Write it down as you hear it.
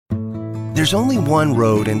There's only one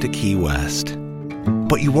road into Key West,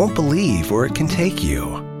 but you won't believe where it can take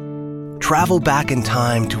you. Travel back in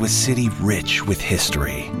time to a city rich with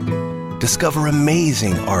history. Discover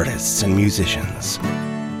amazing artists and musicians.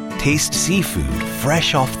 Taste seafood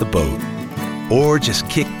fresh off the boat. Or just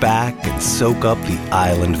kick back and soak up the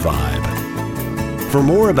island vibe. For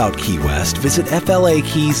more about Key West, visit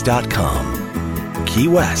flakeys.com. Key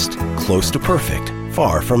West, close to perfect,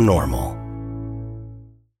 far from normal.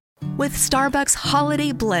 With Starbucks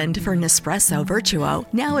Holiday Blend for Nespresso Virtuo,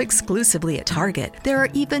 now exclusively at Target, there are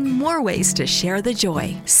even more ways to share the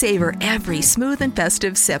joy. Savor every smooth and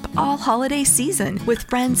festive sip all holiday season with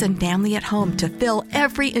friends and family at home to fill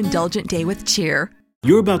every indulgent day with cheer.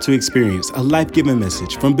 You're about to experience a life-giving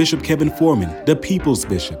message from Bishop Kevin Foreman, the People's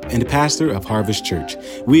Bishop and pastor of Harvest Church.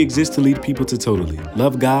 We exist to lead people to totally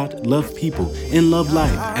love God, love people, and love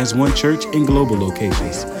life as one church in global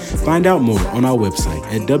locations. Find out more on our website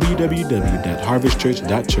at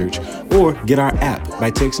www.harvestchurch.church or get our app by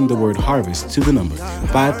texting the word HARVEST to the number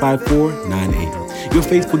 55498. Your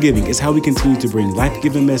faithful giving is how we continue to bring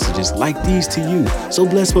life-giving messages like these to you. So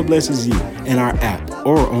bless what blesses you in our app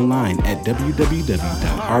or online at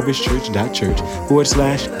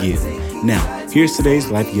www.harvestchurch.church/give. Now, here's today's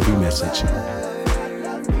life-giving message.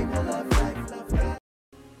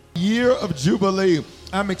 Year of Jubilee.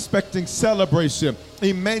 I'm expecting celebration,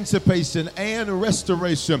 emancipation, and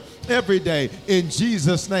restoration every day in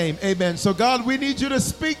Jesus' name. Amen. So, God, we need you to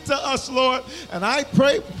speak to us, Lord. And I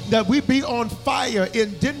pray that we be on fire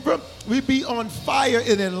in Denver. We be on fire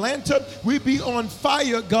in Atlanta. We be on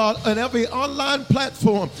fire, God, on every online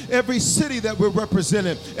platform, every city that we're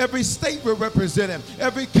represented, every state we're represented,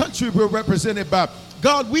 every country we're represented by.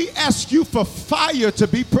 God, we ask you for fire to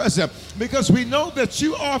be present because we know that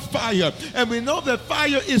you are fire and we know that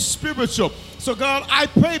fire is spiritual. So, God, I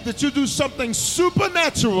pray that you do something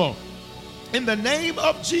supernatural in the name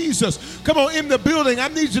of Jesus. Come on, in the building, I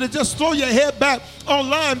need you to just throw your head back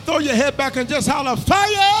online, throw your head back and just holler,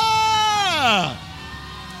 fire!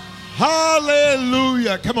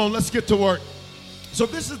 Hallelujah. Come on, let's get to work. So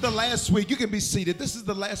this is the last week. You can be seated. This is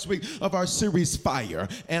the last week of our series, Fire.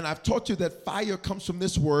 And I've taught you that fire comes from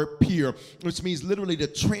this word, peer, which means literally to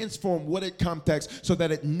transform what it contacts so that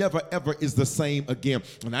it never, ever is the same again.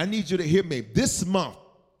 And I need you to hear me. This month,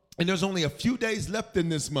 and there's only a few days left in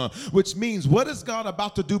this month, which means what is God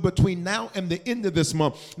about to do between now and the end of this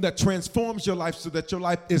month that transforms your life so that your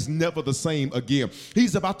life is never the same again?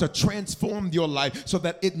 He's about to transform your life so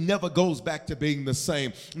that it never goes back to being the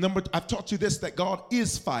same. I've taught you this, that God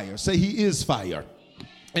is fire. Say he is fire.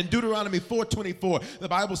 In Deuteronomy 4:24, the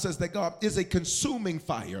Bible says that God is a consuming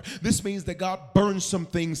fire. This means that God burns some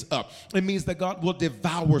things up. It means that God will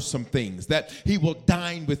devour some things, that he will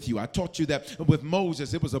dine with you. I taught you that with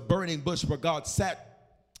Moses, it was a burning bush where God sat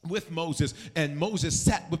with Moses, and Moses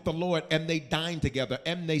sat with the Lord, and they dined together,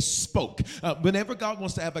 and they spoke. Whenever God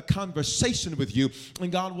wants to have a conversation with you,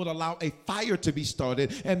 and God will allow a fire to be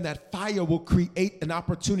started, and that fire will create an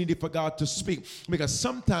opportunity for God to speak, because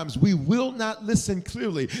sometimes we will not listen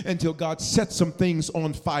clearly until God sets some things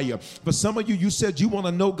on fire. For some of you, you said you want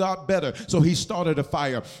to know God better, so he started a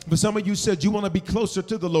fire. For some of you said you want to be closer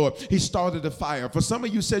to the Lord, he started a fire. For some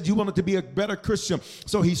of you said you wanted to be a better Christian,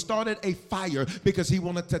 so he started a fire because he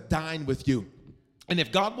wanted to dine with you. And if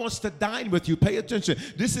God wants to dine with you, pay attention.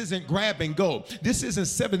 This isn't grab and go. This isn't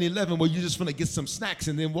 7-Eleven where you just want to get some snacks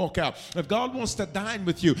and then walk out. If God wants to dine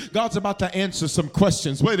with you, God's about to answer some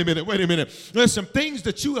questions. Wait a minute. There's some things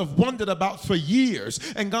that you have wondered about for years.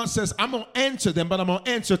 And God says, I'm going to answer them, but I'm going to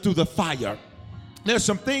answer through the fire. There's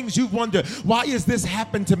some things you wonder, why is this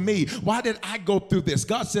happen to me? Why did I go through this?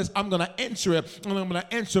 God says, I'm going to answer it, and I'm going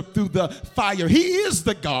to answer through the fire. He is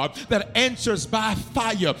the God that answers by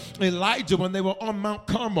fire. Elijah, when they were on Mount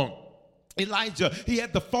Carmel, Elijah, he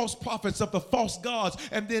had the false prophets of the false gods,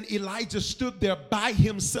 and then Elijah stood there by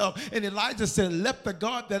himself, and Elijah said, let the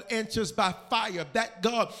God that answers by fire, that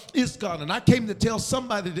God is God. And I came to tell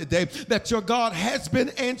somebody today that your God has been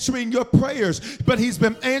answering your prayers, but he's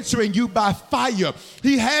been answering you by fire.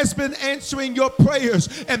 He has been answering your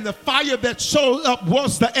prayers, and the fire that showed up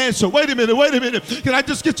was the answer. Wait a minute. Can I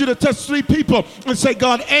just get you to touch 3 people and say,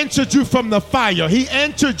 God answered you from the fire. He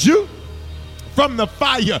answered you from the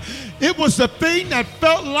fire. It was the thing that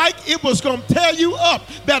felt like it was going to tear you up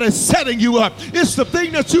that is setting you up. It's the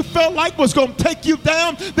thing that you felt like was going to take you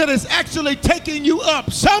down that is actually taking you up.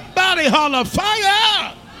 Somebody holler,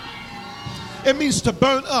 fire! It means to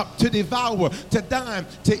burn up, to devour, to dine,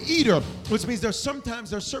 to eat her, which means there's certain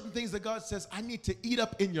things that God says, I need to eat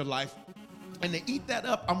up in your life And to eat that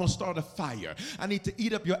up, I'm going to start a fire. I need to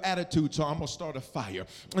eat up your attitude, so I'm going to start a fire.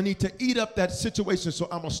 I need to eat up that situation, so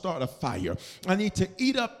I'm going to start a fire. I need to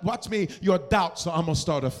eat up, watch me, your doubt, so I'm going to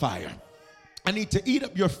start a fire. I need to eat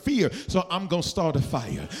up your fear, so I'm going to start a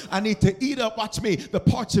fire. I need to eat up, watch me, the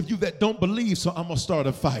parts of you that don't believe, so I'm going to start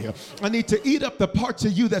a fire. I need to eat up the parts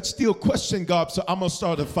of you that still question God, so I'm going to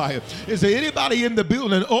start a fire. Is there anybody in the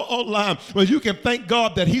building or online where you can thank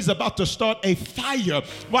God that he's about to start a fire?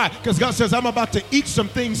 Why? Because God says, I'm about to eat some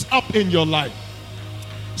things up in your life.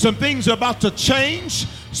 Some things are about to change.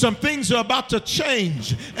 Some things are about to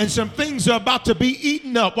change, and some things are about to be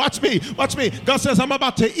eaten up. Watch me, watch me. God says, I'm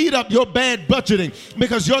about to eat up your bad budgeting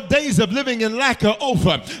because your days of living in lack are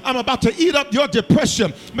over. I'm about to eat up your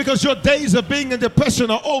depression because your days of being in depression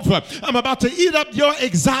are over. I'm about to eat up your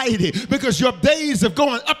anxiety because your days of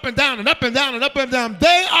going up and down and up and down and up and down,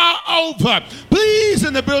 they are over. Please,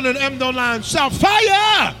 in the building, M-No-Line, shout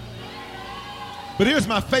fire! But here's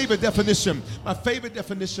my favorite definition. My favorite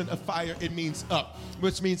definition of fire, it means up,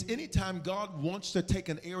 which means anytime God wants to take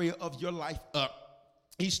an area of your life up,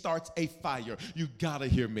 he starts a fire. You gotta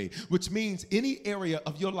hear me. Which means any area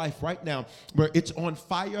of your life right now where it's on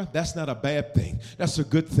fire, that's not a bad thing. That's a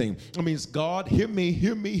good thing. It means God, hear me,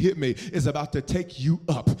 is about to take you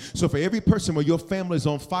up. So for every person where your family's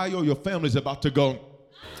on fire, your family's about to go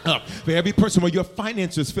up. For every person where your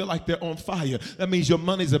finances feel like they're on fire, that means your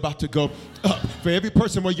money's about to go up. For every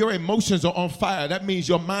person where your emotions are on fire, that means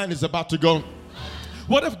your mind is about to go.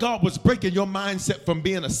 What if God was breaking your mindset from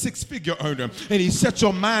being a six-figure earner and he set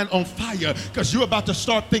your mind on fire because you're about to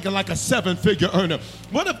start thinking like a seven-figure earner?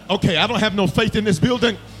 What if, okay, I don't have no faith in this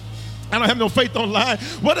building. I don't have no faith online.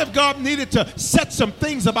 What if God needed to set some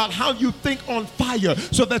things about how you think on fire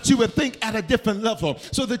so that you would think at a different level,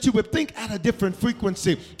 so that you would think at a different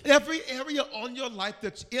frequency? Every area on your life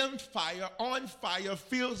that's in fire, on fire,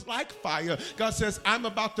 feels like fire, God says, I'm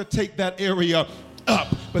about to take that area up.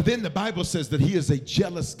 But then the Bible says that he is a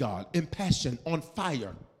jealous God, impassioned, on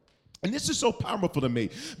fire. And this is so powerful to me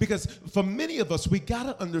because for many of us, we got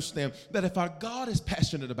to understand that if our God is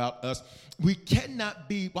passionate about us, we cannot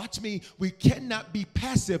be, watch me, we cannot be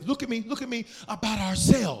passive. Look at me, about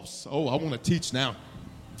ourselves. Oh, I want to teach now.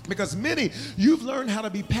 Because many, you've learned how to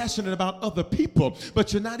be passionate about other people,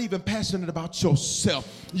 but you're not even passionate about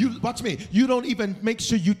yourself. You, watch me, you don't even make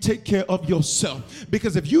sure you take care of yourself.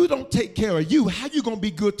 Because if you don't take care of you, how you going to be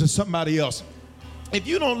good to somebody else? If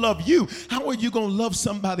you don't love you, how are you going to love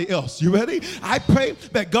somebody else? You ready? I pray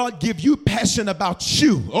that God give you passion about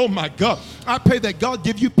you. Oh my God. I pray that God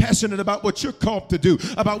give you passionate about what you're called to do,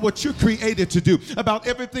 about what you're created to do, about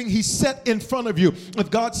everything he set in front of you. If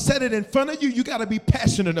God set it in front of you, you got to be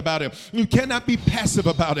passionate about it. You cannot be passive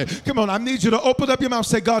about it. Come on, I need you to open up your mouth and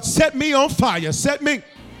say, God, set me on fire. Set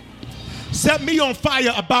me on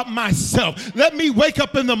fire about myself. Let me wake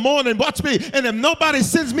up in the morning, watch me, and if nobody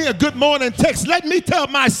sends me a good morning text, let me tell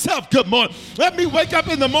myself good morning. Let me wake up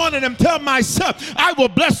in the morning and tell myself, I will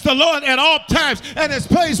bless the Lord at all times, and his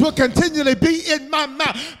praise will continually be in my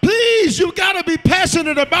mouth. Please, you got to be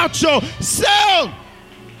passionate about yourself.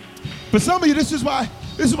 For some of you, this is why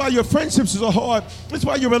your friendships are hard. This is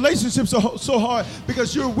why your relationships are so hard,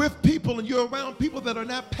 because you're with people and you're around people that are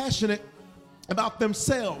not passionate about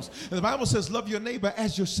themselves. And the Bible says, love your neighbor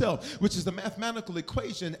as yourself, which is the mathematical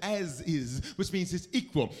equation as is, which means it's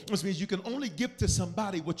equal, which means you can only give to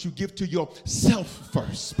somebody what you give to yourself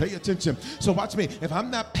first. Pay attention. So watch me. If I'm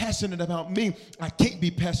not passionate about me, I can't be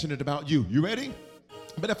passionate about you. You ready?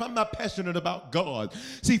 But if I'm not passionate about God,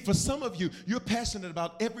 see, for some of you, you're passionate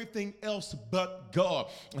about everything else but God.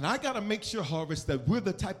 And I got to make sure, Harvest, that we're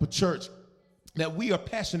the type of church that we are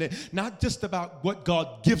passionate not just about what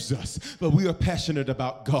God gives us, but we are passionate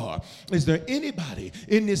about God. Is there anybody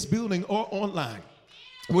in this building or online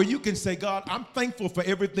where you can say, God, I'm thankful for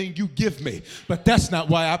everything you give me, but that's not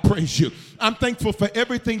why I praise you. I'm thankful for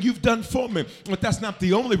everything you've done for me, but that's not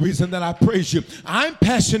the only reason that I praise you. I'm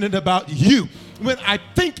passionate about you. When I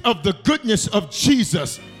think of the goodness of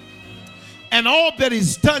Jesus and all that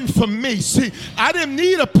he's done for me. See, I didn't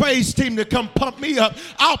need a praise team to come pump me up.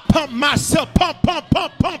 I'll pump myself, pump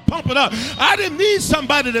it up. I didn't need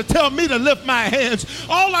somebody to tell me to lift my hands.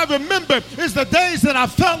 All I remember is the days that I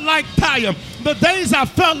felt like dying, the days I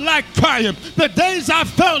felt like crying, the days I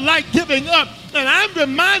felt like giving up. And I'm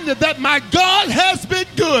reminded that my God has been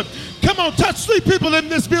good. Come on, touch 3 people in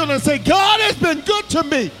this building and say, God has been good to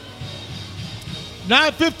me.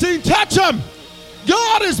 9:15, touch them.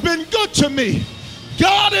 God has been good to me.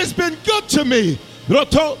 God has been good to me.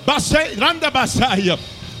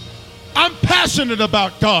 I'm passionate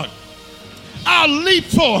about God. I'll leap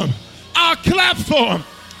for him. I'll clap for him.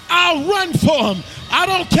 I'll run for him. I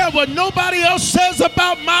don't care what nobody else says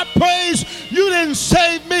about my praise. You didn't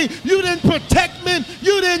save me. You didn't protect me.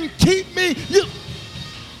 You didn't keep me.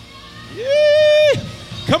 Yeah.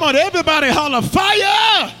 Come on, everybody holler,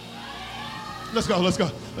 fire. Let's go, let's go,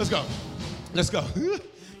 let's go, let's go.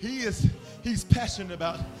 He's passionate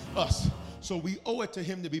about us. So we owe it to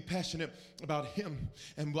him to be passionate about him.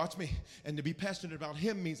 And watch me. And to be passionate about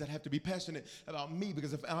him means I have to be passionate about me,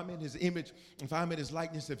 because if I'm in his image, if I'm in his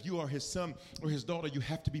likeness, if you are his son or his daughter, you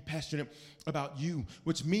have to be passionate about you,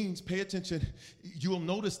 which means, pay attention, you'll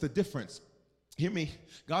notice the difference. Hear me.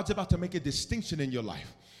 God's about to make a distinction in your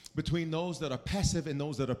life between those that are passive and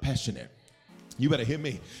those that are passionate. You better hear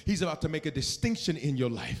me. He's about to make a distinction in your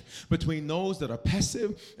life between those that are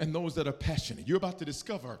passive and those that are passionate. You're about to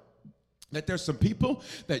discover that there's some people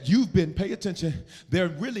that you've been, pay attention, they're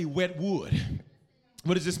really wet wood.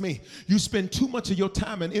 What does this mean? You spend too much of your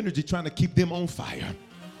time and energy trying to keep them on fire.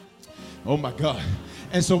 Oh my God.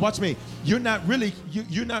 And so watch me. You're not really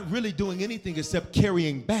doing anything except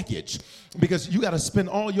carrying baggage, because you got to spend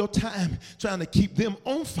all your time trying to keep them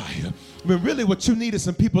on fire. When really what you need is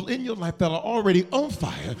some people in your life that are already on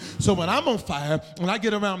fire. So when I'm on fire, when I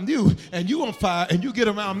get around you and you on fire and you get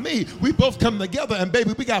around me, we both come together and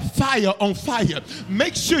baby, we got fire on fire.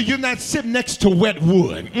 Make sure you're not sitting next to wet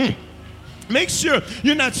wood. Make sure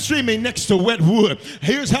you're not streaming next to wet wood.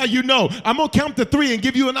 Here's how you know. I'm going to count to 3 and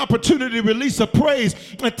give you an opportunity to release a praise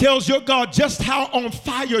that tells your God just how on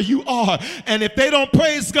fire you are. And if they don't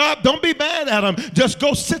praise God, don't be mad at them. Just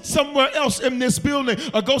go sit somewhere else in this building,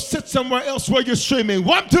 or go sit somewhere else where you're streaming.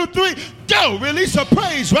 1, 2, 3, go. Release a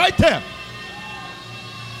praise right there.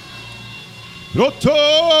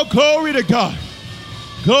 Glory to God.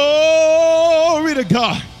 Glory to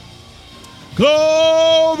God.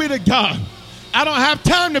 Glory to God. I don't have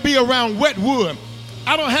time to be around wet wood.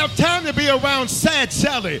 I don't have time to be around sad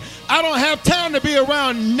Sally. I don't have time to be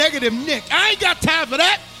around negative Nick. I ain't got time for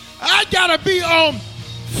that. I got to be on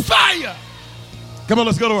fire. Come on,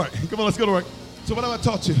 let's go to work. Come on, let's go to work. So what have I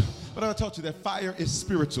taught you? What have I taught you? That fire is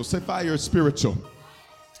spiritual. Say fire is spiritual.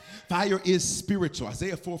 Fire is spiritual.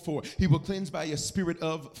 Isaiah 4:4. He will cleanse by a spirit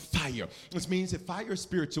of fire. Which means that fire is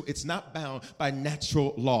spiritual. It's not bound by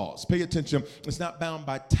natural laws. Pay attention. It's not bound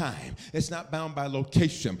by time. It's not bound by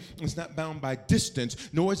location. It's not bound by distance.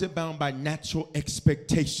 Nor is it bound by natural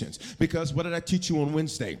expectations. Because what did I teach you on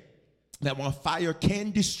Wednesday? That while fire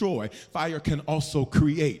can destroy, fire can also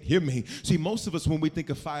create. Hear me. See, most of us, when we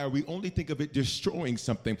think of fire, we only think of it destroying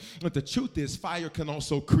something. But the truth is, fire can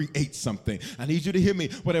also create something. I need you to hear me.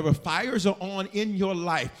 Whatever fires are on in your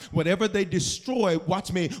life, whatever they destroy,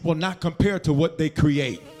 watch me, will not compare to what they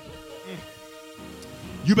create.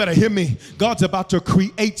 You better hear me. God's about to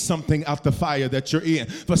create something out the fire that you're in.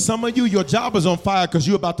 For some of you, your job is on fire because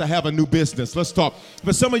you're about to have a new business. Let's talk.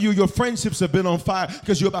 For some of you, your friendships have been on fire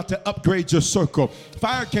because you're about to upgrade your circle.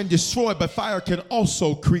 Fire can destroy, but fire can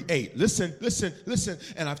also create. Listen, listen, listen.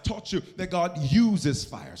 And I've taught you that God uses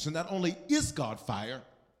fire. So not only is God fire,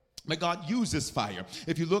 but God uses fire.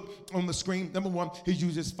 If you look on the screen, number 1, he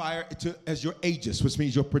uses fire as your aegis, which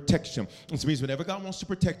means your protection. Which means whenever God wants to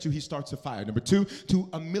protect you, he starts a fire. Number 2, to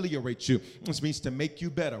ameliorate you, which means to make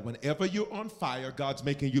you better. Whenever you're on fire, God's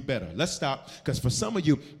making you better. Let's stop, because for some of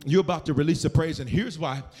you, you're about to release a praise, and here's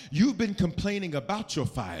why. You've been complaining about your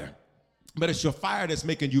fire, but it's your fire that's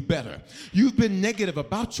making you better. You've been negative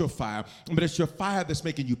about your fire, but it's your fire that's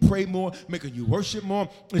making you pray more, making you worship more.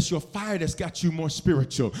 It's your fire that's got you more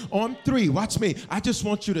spiritual. On 3, watch me. I just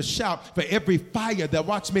want you to shout for every fire that,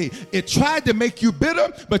 watch me, it tried to make you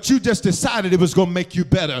bitter, but you just decided it was going to make you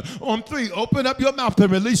better. On 3, open up your mouth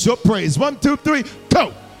and release your praise. 1, 2, 3,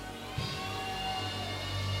 go.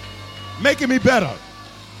 Making me better.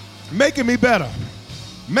 Making me better.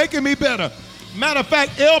 Making me better. Matter of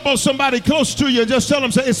fact, elbow somebody close to you and just tell them,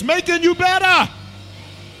 say, it's making you better.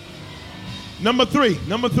 Number three,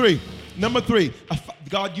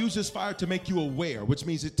 God uses fire to make you aware, which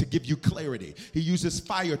means to give you clarity. He uses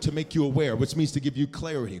fire to make you aware, which means to give you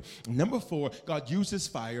clarity. Number 4, God uses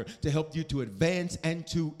fire to help you to advance and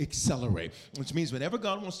to accelerate, which means whenever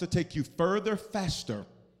God wants to take you further, faster,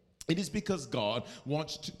 it is because God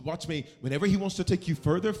wants to, watch me, whenever he wants to take you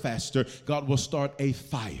further, faster, God will start a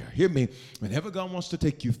fire. Hear me. Whenever God wants to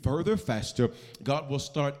take you further, faster, God will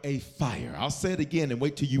start a fire. I'll say it again and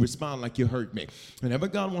wait till you respond like you heard me. Whenever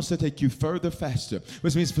God wants to take you further, faster,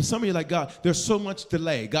 which means for some of you like, God, there's so much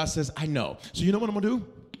delay. God says, I know. So you know what I'm going to do?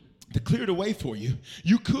 To clear the way for you,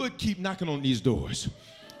 you could keep knocking on these doors.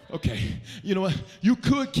 Okay, you know what? You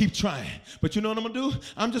could keep trying, but you know what I'm going to do?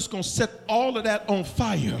 I'm just going to set all of that on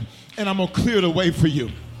fire, and I'm going to clear the way for you.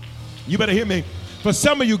 You better hear me. For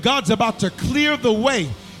some of you, God's about to clear the way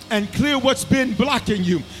and clear what's been blocking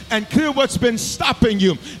you and clear what's been stopping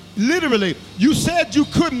you. Literally, you said you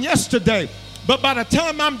couldn't yesterday, but by the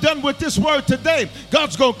time I'm done with this word today,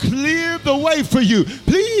 God's going to clear the way for you.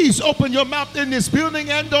 Please open your mouth in this building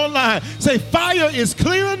and online. Say, fire is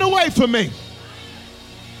clearing the way for me.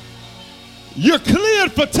 You're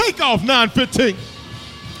cleared for takeoff 9:15.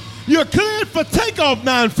 You're cleared for takeoff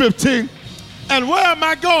 9:15. And where am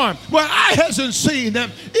I going? Where eye hasn't seen them,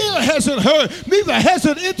 ear hasn't heard, neither has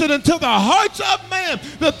it entered into the hearts of man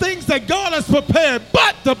the things that God has prepared.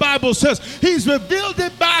 But the Bible says he's revealed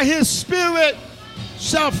it by his spirit.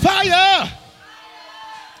 Shall fire.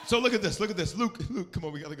 So look at this. Luke, come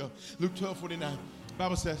on, we got to go. Luke 12:49.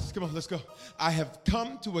 Bible says, come on, let's go. I have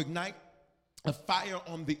come to ignite a fire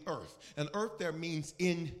on the earth. And earth there means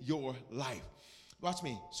in your life. Watch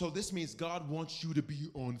me. So this means God wants you to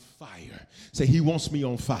be on fire. Say, he wants me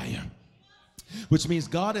on fire. Which means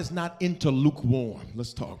God is not into lukewarm.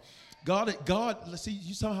 Let's talk. God, let's see,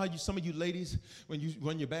 some of you ladies, when you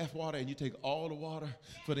run your bath water and you take all the water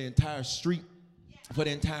for the entire street, for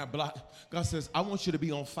the entire block, God says, I want you to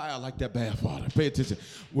be on fire like that bath water. Pay attention.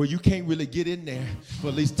 Where you can't really get in there for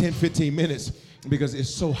at least 10, 15 minutes because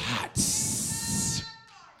it's so hot.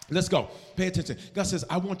 Let's go. Pay attention. God says,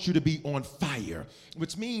 I want you to be on fire,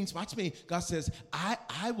 which means, watch me, God says,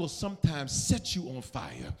 I will sometimes set you on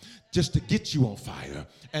fire just to get you on fire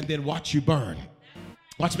and then watch you burn.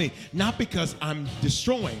 Watch me, not because I'm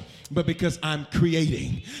destroying, but because I'm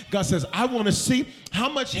creating. God says, I want to see how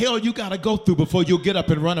much hell you got to go through before you'll get up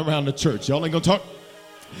and run around the church. Y'all ain't going to talk?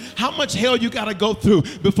 How much hell you got to go through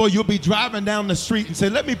before you'll be driving down the street and say,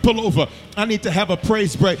 let me pull over. I need to have a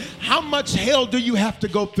praise break. How much hell do you have to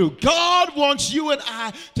go through? God wants you and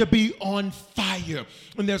I to be on fire.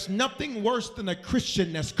 And there's nothing worse than a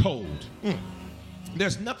Christian that's cold.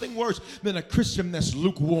 There's nothing worse than a Christian that's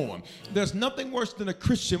lukewarm. There's nothing worse than a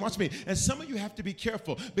Christian. Watch me. And some of you have to be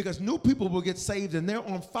careful because new people will get saved and they're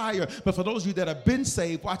on fire. But for those of you that have been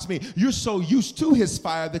saved, watch me, you're so used to his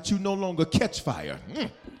fire that you no longer catch fire.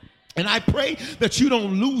 And I pray that you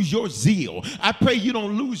don't lose your zeal. I pray you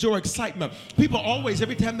don't lose your excitement. People always,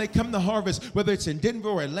 every time they come to Harvest, whether it's in Denver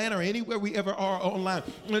or Atlanta or anywhere we ever are online,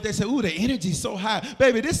 they say, ooh, the energy's so high.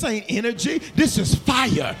 Baby, this ain't energy. This is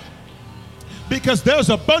fire. Because there's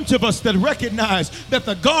a bunch of us that recognize that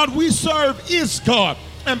the God we serve is God.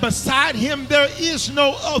 And beside him, there is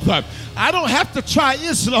no other. I don't have to try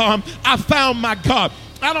Islam. I found my God.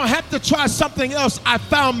 I don't have to try something else. I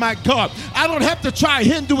found my God. I don't have to try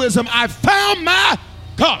Hinduism. I found my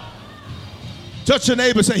God. Touch your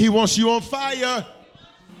neighbor, say, he wants you on fire.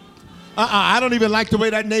 I don't even like the way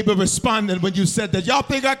that neighbor responded when you said that. Y'all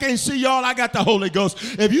think I can't see y'all? I got the Holy Ghost.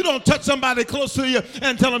 If you don't touch somebody close to you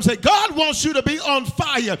and tell them, say, God wants you to be on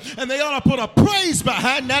fire. And they ought to put a praise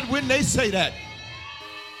behind that when they say that.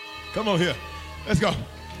 Come on here. Let's go.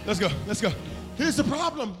 Here's the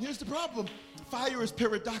problem. Fire is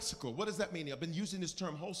paradoxical. What does that mean? I've been using this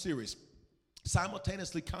term whole series.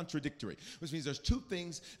 Simultaneously contradictory, which means there's two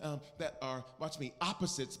things that are, watch me,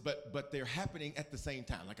 opposites, but they're happening at the same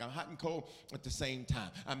time. Like I'm hot and cold at the same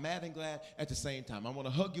time. I'm mad and glad at the same time. I want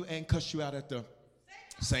to hug you and cuss you out at the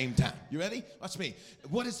same time. You ready? Watch me.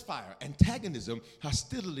 What is fire? Antagonism,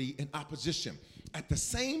 hostility, and opposition. At the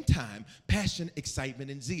same time, passion,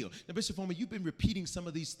 excitement, and zeal. Now, Bishop Foreman, you've been repeating some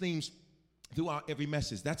of these themes throughout every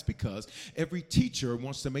message. That's because every teacher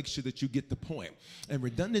wants to make sure that you get the point. And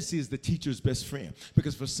redundancy is the teacher's best friend.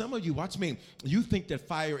 Because for some of you, watch me, you think that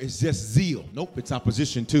fire is just zeal. Nope, it's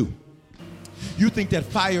opposition too. You think that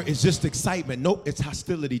fire is just excitement. Nope, it's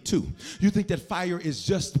hostility too. You think that fire is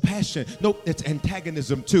just passion. Nope, it's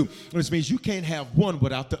antagonism too. Which means you can't have one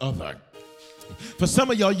without the other. For some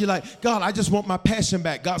of y'all, you're like, God, I just want my passion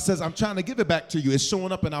back. God says, I'm trying to give it back to you. It's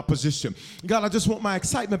showing up in opposition. God, I just want my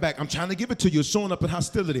excitement back. I'm trying to give it to you. It's showing up in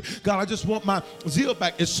hostility. God, I just want my zeal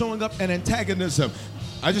back. It's showing up in antagonism.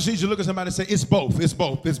 I just need you to look at somebody and say, it's both.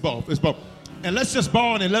 And let's just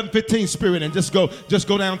borrow an 11:15 spirit and just go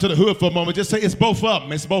down to the hood for a moment. Just say, it's both of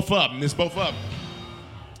them. It's both of them.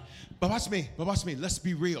 But watch me, let's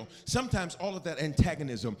be real. Sometimes all of that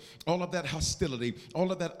antagonism, all of that hostility,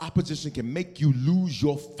 all of that opposition can make you lose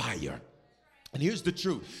your fire. And here's the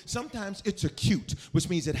truth. Sometimes it's acute, which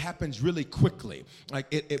means it happens really quickly.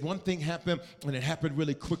 Like one thing happened and it happened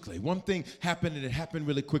really quickly. One thing happened and it happened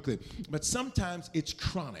really quickly. But sometimes it's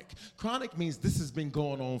chronic. Chronic means this has been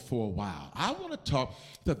going on for a while. I want to talk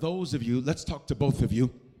to those of you, let's talk to both of you.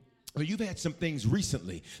 Or you've had some things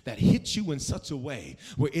recently that hit you in such a way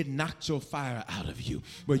where it knocked your fire out of you,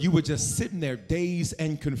 where you were just sitting there dazed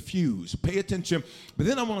and confused. Pay attention. But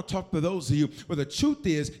then I want to talk to those of you where the truth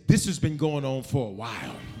is this has been going on for a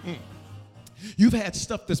while. You've had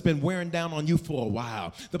stuff that's been wearing down on you for a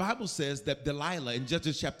while. The Bible says that Delilah, in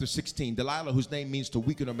Judges chapter 16, Delilah, whose name means to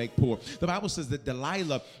weaken or make poor, the Bible says that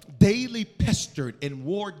Delilah daily pestered and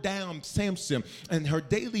wore down Samson, and her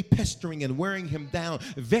daily pestering and wearing him down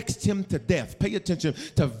vexed him to death. Pay attention.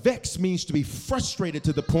 To vex means to be frustrated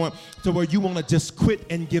to the point to where you want to just quit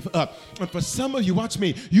and give up. And for some of you, watch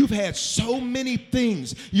me, you've had so many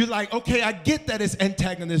things. You're like, okay, I get that it's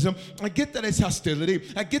antagonism. I get that it's hostility.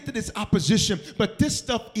 I get that it's opposition. But this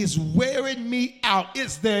stuff is wearing me out.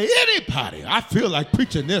 Is there anybody? I feel like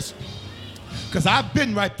preaching this because I've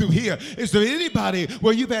been right through here. Is there anybody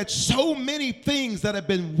where you've had so many things that have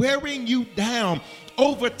been wearing you down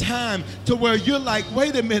over time to where you're like,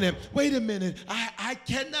 wait a minute. I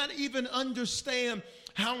cannot even understand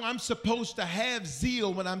how I'm supposed to have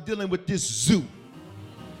zeal when I'm dealing with this zoo.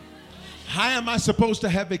 How am I supposed to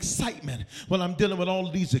have excitement when I'm dealing with all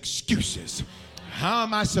these excuses? How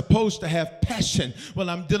am I supposed to have passion when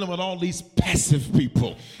I'm dealing with all these passive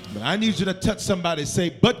people? But I need you to touch somebody and say,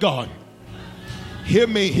 but God. Hear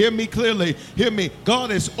me clearly. Hear me.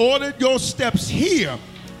 God has ordered your steps here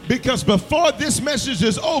because before this message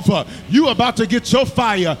is over, you're about to get your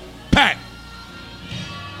fire back.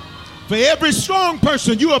 For every strong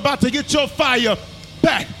person, you're about to get your fire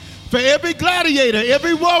back. For every gladiator,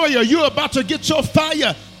 every warrior, you're about to get your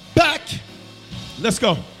fire back. Let's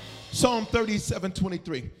go. Psalm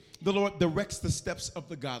 37:23. The Lord directs the steps of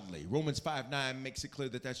the godly. Romans 5:9 makes it clear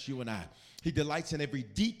that that's you and I. He delights in every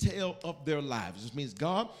detail of their lives. This means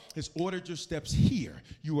God has ordered your steps here.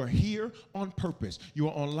 You are here on purpose. You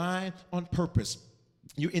are online on purpose.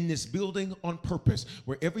 You're in this building on purpose.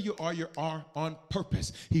 Wherever you are on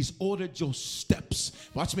purpose. He's ordered your steps.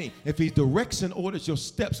 Watch me. If he directs and orders your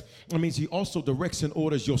steps, that means he also directs and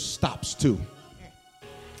orders your stops too.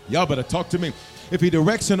 Y'all better talk to me. If he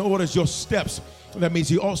directs and orders your steps, that means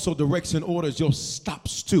he also directs and orders your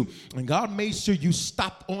stops too. And God made sure you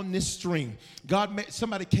stopped on this stream.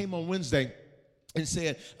 Somebody came on Wednesday and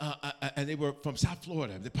said, and they were from South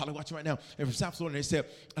Florida. They're probably watching right now. They're from South Florida. And they said,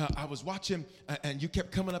 I was watching, and you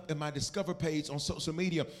kept coming up in my Discover page on social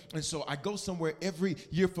media. And so I go somewhere every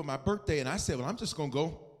year for my birthday. And I said, well, I'm just going to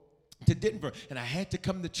go to Denver, and I had to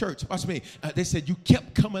come to church. Watch me. They said, you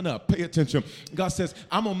kept coming up. Pay attention. God says,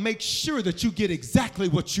 I'm going to make sure that you get exactly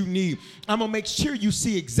what you need. I'm going to make sure you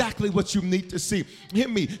see exactly what you need to see. Hear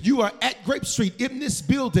me. You are at Grape Street in this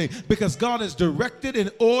building because God has directed and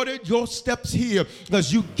ordered your steps here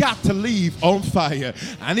because you got to leave on fire.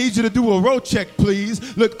 I need you to do a road check,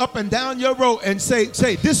 please. Look up and down your road and say,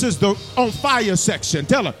 this is the on fire section.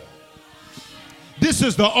 Tell her. This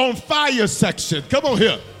is the on fire section. Come on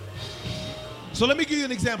here. So let me give you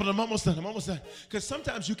an example. I'm almost done. Because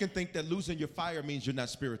sometimes you can think that losing your fire means you're not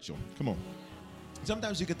spiritual. Come on.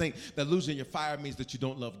 Sometimes you can think that losing your fire means that you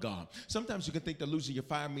don't love God. Sometimes you can think that losing your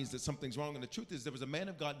fire means that something's wrong. And the truth is there was a man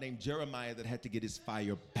of God named Jeremiah that had to get his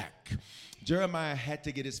fire back. Jeremiah had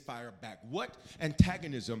to get his fire back. What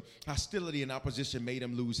antagonism, hostility, and opposition made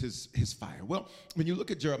him lose his fire? Well, when you look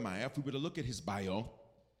at Jeremiah, if we were to look at his bio,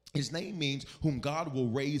 his name means whom God will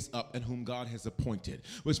raise up and whom God has appointed,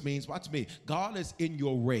 which means, watch me, God is in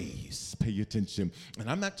your raise. Pay attention. And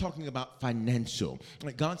I'm not talking about financial.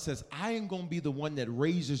 Like God says, I am going to be the one that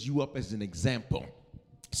raises you up as an example.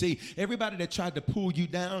 See, everybody that tried to pull you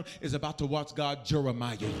down is about to watch God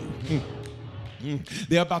Jeremiah you.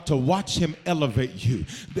 They're about to watch him elevate you.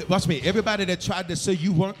 Watch me. Everybody that tried to say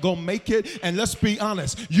you weren't going to make it, and let's be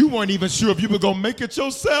honest, you weren't even sure if you were going to make it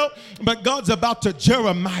yourself, but God's about to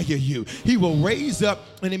Jeremiah you. He will raise up,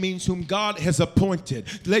 and it means whom God has appointed.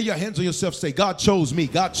 Lay your hands on yourself. Say, God chose me.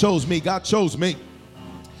 God chose me. God chose me.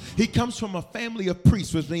 He comes from a family of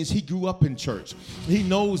priests, which means he grew up in church. He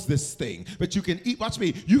knows this thing. But you can watch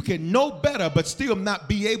me, you can know better, but still not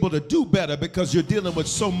be able to do better because you're dealing with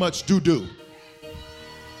so much do.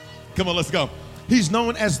 Come on, let's go. He's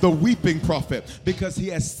known as the weeping prophet because he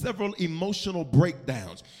has several emotional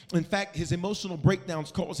breakdowns. In fact, his emotional breakdowns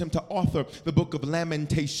cause him to author the book of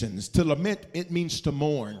Lamentations. To lament, it means to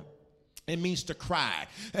mourn. It means to cry.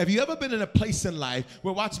 Have you ever been in a place in life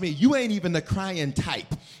where, watch me, you ain't even the crying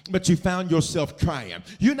type, but you found yourself crying?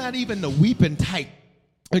 You're not even the weeping type,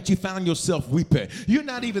 but you found yourself weeping. You're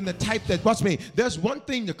not even the type that, watch me, there's one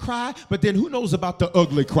thing to cry, but then who knows about the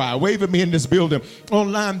ugly cry? Wave at me in this building.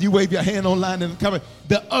 Online, you wave your hand online and come.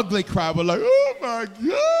 The ugly cry, we're like, oh my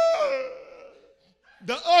God.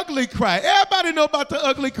 The ugly cry. Everybody know about the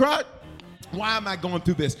ugly cry? Why am I going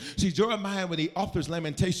through this? See, Jeremiah, when he authors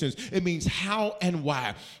Lamentations, it means how and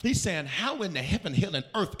why. He's saying, how in the heaven, hell, and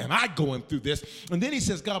earth am I going through this? And then he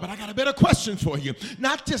says, God, but I got a better question for you.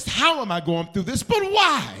 Not just how am I going through this, but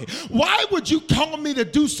why? Why would you call me to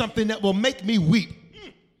do something that will make me weep?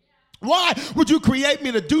 Why would you create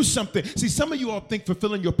me to do something? See, some of you all think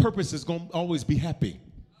fulfilling your purpose is going to always be happy.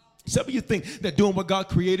 Some of you think that doing what God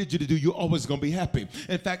created you to do, you're always going to be happy.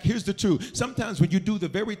 In fact, here's the truth. Sometimes when you do the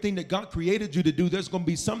very thing that God created you to do, there's going to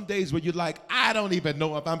be some days where you're like, I don't even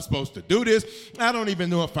know if I'm supposed to do this. I don't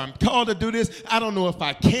even know if I'm called to do this. I don't know if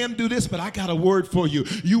I can do this, but I got a word for you.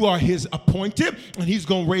 You are his appointed, and he's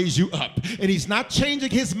going to raise you up. And he's not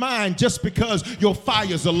changing his mind just because your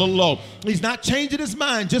fire's a little low. He's not changing his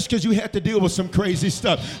mind just because you had to deal with some crazy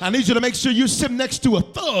stuff. I need you to make sure you sit next to a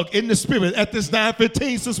thug in the spirit at this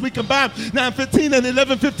 9:15 since we combine 9:15 and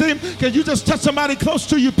 11:15. Can you just touch somebody close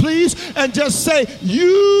to you, please, and just say,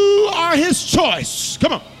 you are his choice.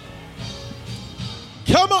 Come on.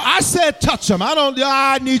 Come on. I said touch him.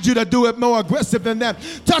 I need you to do it more aggressive than that.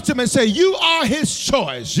 Touch him and say, you are his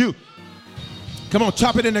choice. You. Come on,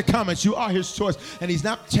 chop it in the comments. You are his choice. And he's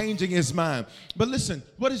not changing his mind. But listen,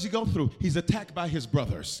 what does he go through? He's attacked by his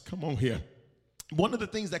brothers. Come on here. One of the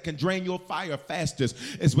things that can drain your fire fastest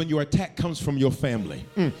is when your attack comes from your family.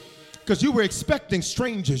 Because you were expecting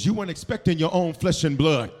strangers. You weren't expecting your own flesh and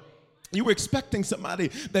blood. You were expecting somebody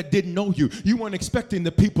that didn't know you. You weren't expecting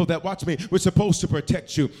the people that, watch me, were supposed to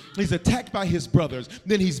protect you. He's attacked by his brothers.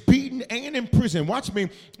 Then he's beaten and imprisoned, watch me,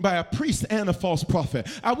 by a priest and a false prophet.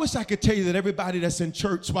 I wish I could tell you that everybody that's in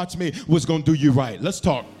church, watch me, was going to do you right. Let's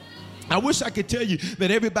talk. I wish I could tell you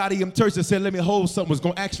that everybody in church that said, let me hold something, was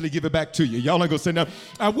going to actually give it back to you. Y'all ain't going to say no.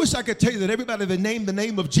 I wish I could tell you that everybody that named the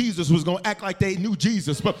name of Jesus was going to act like they knew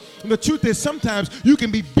Jesus. But the truth is sometimes you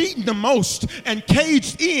can be beaten the most and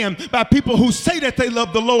caged in by people who say that they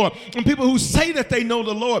love the Lord and people who say that they know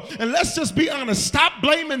the Lord. And let's just be honest. Stop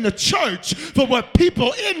blaming the church for what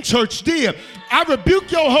people in church did. I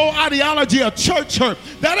rebuke your whole ideology of church hurt.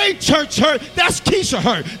 That ain't church hurt. That's Keisha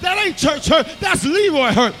hurt. That ain't church hurt. That's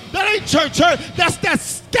Leroy hurt. That ain't church hurt. That's that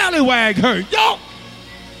scallywag hurt. Yo,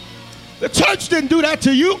 the church didn't do that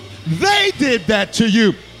to you. They did that to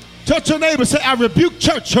you. Touch your neighbor. Say, I rebuke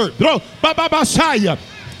church hurt. Bro, that's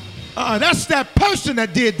that person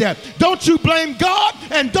that did that. Don't you blame God,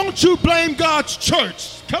 and don't you blame God's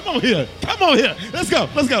church. Come on here. Come on here. Let's go.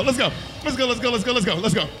 Let's go. Let's go. Let's go. Let's go. Let's go. Let's go.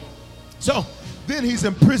 Let's go. So then he's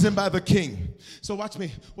imprisoned by the king. So watch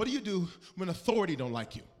me. What do you do when authority don't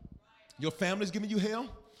like you? Your family's giving you hell.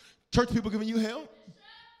 Church people giving you hell.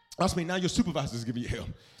 Watch me. Now your supervisor's giving you hell.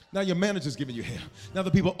 Now your manager's giving you hell. Now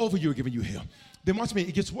the people over you are giving you hell. Then watch me.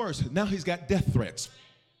 It gets worse. Now he's got death threats.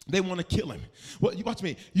 They want to kill him. Well, watch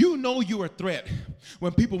me. You know you're a threat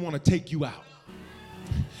when people want to take you out.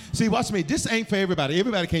 See, watch me. This ain't for everybody.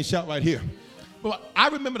 Everybody can't shout right here. But I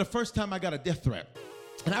remember the first time I got a death threat.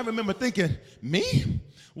 And I remember thinking, me?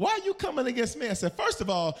 Why are you coming against me? I said, first of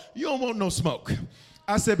all, you don't want no smoke.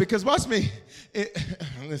 I said, because watch me.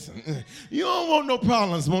 Listen, you don't want no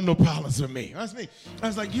problems with me. Watch me. I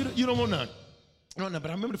was like, you don't want none. No, but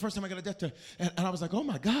I remember the first time I got a death threat, and I was like, oh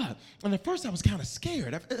my God. And at first I was kind of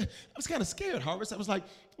scared. I was kind of scared, Harvest. I was like,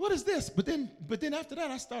 what is this? But then after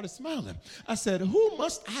that, I started smiling. I said, who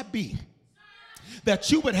must I be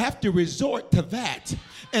that you would have to resort to that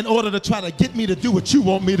in order to try to get me to do what you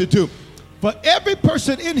want me to do? For every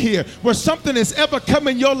person in here where something has ever come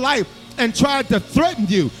in your life and tried to threaten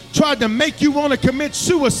you, tried to make you want to commit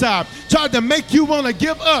suicide, tried to make you want to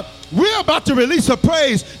give up, we're about to release a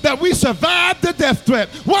praise that we survived the death threat.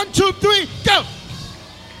 1, 2, 3, go.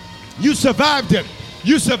 You survived it.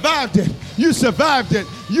 You survived it. You survived it.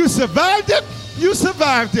 You survived it. You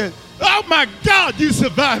survived it. Oh my God, you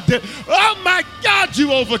survived it. Oh my God,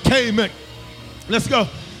 you overcame it. Let's go.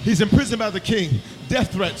 He's imprisoned by the king.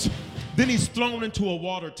 Death threats. Then he's thrown into a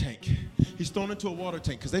water tank. He's thrown into a water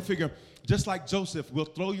tank because they figure, just like Joseph, we'll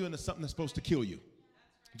throw you into something that's supposed to kill you.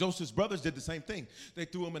 Joseph's brothers did the same thing. They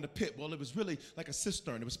threw him in a pit. Well, it was really like a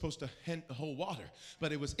cistern. It was supposed to hold water,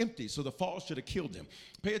 but it was empty, so the fall should have killed him.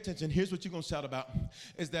 Pay attention. Here's what you're going to shout about,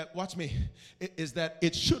 is that, watch me, is that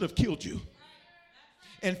it should have killed you.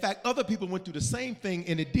 In fact, other people went through the same thing,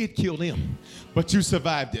 and it did kill them, but you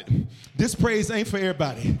survived it. This praise ain't for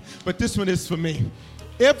everybody, but this one is for me.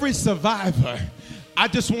 Every survivor, I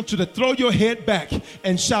just want you to throw your head back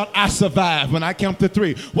and shout, I survived, when I count to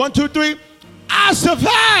 3. 1, 2, 3. I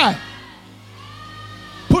survived.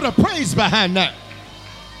 Put a praise behind that.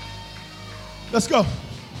 Let's go.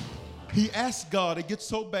 He asked God, it gets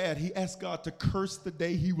so bad, he asked God to curse the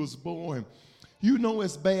day he was born. You know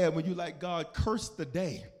it's bad when you like, God, curse the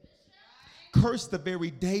day cursed the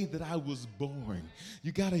very day that I was born.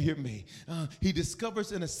 You got to hear me. He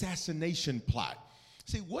discovers an assassination plot.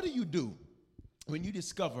 See, what do you do when you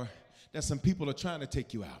discover that some people are trying to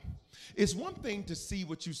take you out? It's one thing to see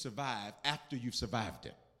what you survived after you've survived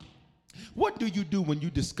it. What do you do when you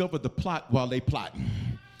discover the plot while they plot?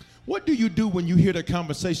 What do you do when you hear the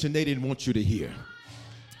conversation they didn't want you to hear?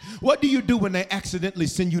 What do you do when they accidentally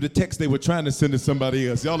send you the text they were trying to send to somebody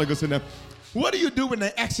else? Y'all are going to send that. What do you do when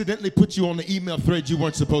they accidentally put you on the email thread you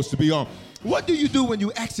weren't supposed to be on? What do you do when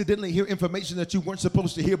you accidentally hear information that you weren't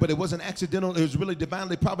supposed to hear, but it wasn't accidental, it was really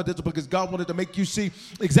divinely providential because God wanted to make you see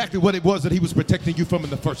exactly what it was that he was protecting you from in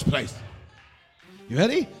the first place? You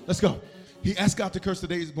ready? Let's go. He asked God to curse the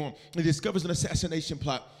day he's born. He discovers an assassination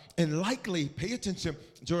plot. And likely, pay attention,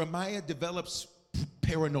 Jeremiah develops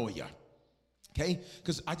paranoia. Okay?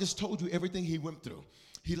 Because I just told you everything he went through.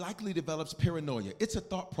 He likely develops paranoia. It's a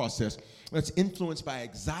thought process that's influenced by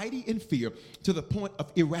anxiety and fear to the point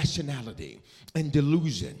of irrationality and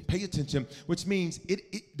delusion. Pay attention, which means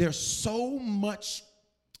there's so much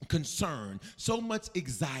concern, so much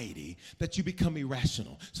anxiety that you become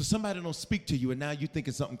irrational. So somebody don't speak to you and now you're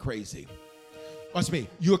thinking something crazy. Watch me.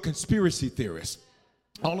 You're a conspiracy theorist.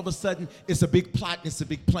 All of a sudden, it's a big plot and it's a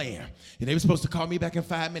big plan. And they were supposed to call me back in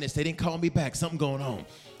 5 minutes. They didn't call me back. Something going on.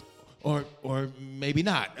 Or maybe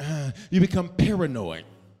not. You become paranoid.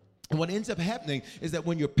 And what ends up happening is that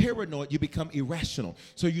when you're paranoid, you become irrational.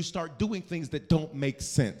 So you start doing things that don't make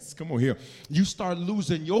sense. Come on here. You start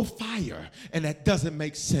losing your fire, and that doesn't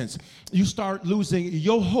make sense. You start losing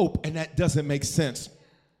your hope, and that doesn't make sense.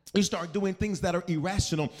 You start doing things that are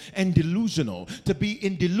irrational and delusional. To be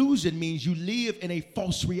in delusion means you live in a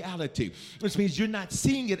false reality, which means you're not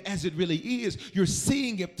seeing it as it really is. You're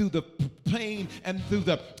seeing it through the plane and through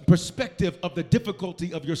the perspective of the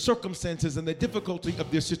difficulty of your circumstances and the difficulty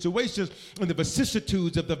of your situations and the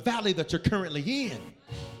vicissitudes of the valley that you're currently in.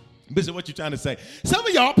 Bishop, what you trying to say? Some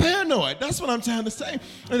of y'all paranoid. That's what I'm trying to say.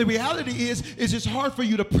 And the reality is it's hard for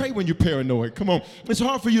you to pray when you're paranoid. Come on. It's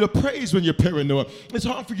hard for you to praise when you're paranoid. It's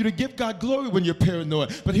hard for you to give God glory when you're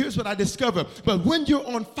paranoid. But here's what I discovered. But when you're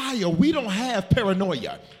on fire, we don't have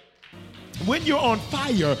paranoia. When you're on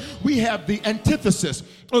fire, we have the antithesis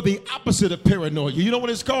or the opposite of paranoia. You know what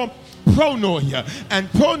it's called? Pronoia. And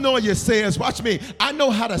pronoia says, watch me, I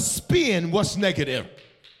know how to spin what's negative.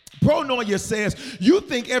 Pronoia says, you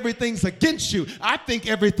think everything's against you. I think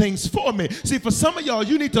everything's for me. See, for some of y'all,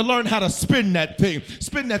 you need to learn how to spin that thing.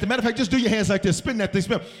 Spin that thing. Matter of fact, just do your hands like this. Spin that thing.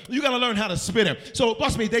 Spin. You got to learn how to spin it. So,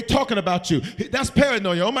 watch me. They talking about you. That's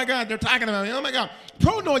paranoia. Oh, my God, they're talking about me. Oh, my God.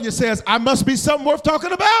 Pronoia says, I must be something worth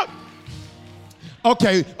talking about.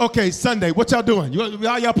 Okay, Sunday, what y'all doing?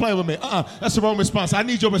 Y'all playing with me? That's the wrong response. I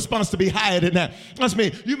need your response to be higher than that. Watch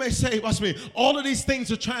me. You may say, watch me, all of these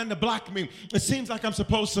things are trying to block me. It seems like I'm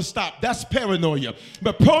supposed to stop. That's paranoia.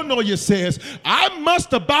 But pronoia says, I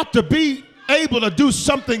must about to be able to do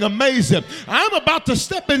something amazing. I'm about to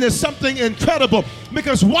step into something incredible,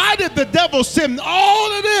 because why did the devil send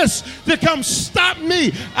all of this to come stop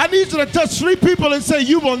me? I need you to touch 3 people and say,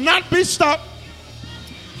 you will not be stopped.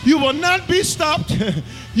 You will not be stopped.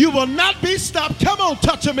 You will not be stopped. Come on,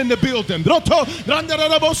 touch them in the building.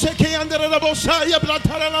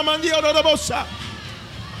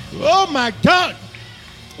 Oh my God.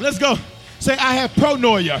 Let's go. Say, I have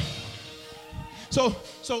pronoia.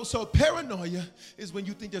 So paranoia is when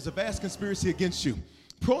you think there's a vast conspiracy against you.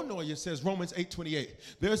 Pronoia says, Romans 8:28,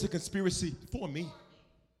 there's a conspiracy for me.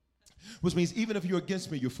 Which means even if you're against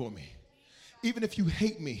me, you're for me. Even if you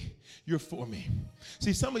hate me, you're for me.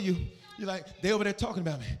 See, some of you, you're like, they over there talking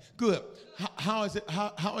about me. Good. How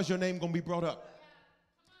is your name going to be brought up?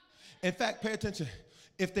 In fact, pay attention.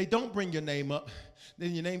 If they don't bring your name up,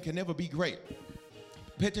 then your name can never be great.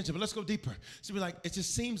 Pay attention, but let's go deeper. So we're like, it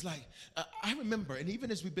just seems like, I remember, and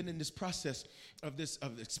even as we've been in this process of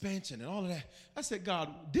expansion and all of that, I said,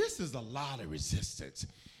 God, this is a lot of resistance.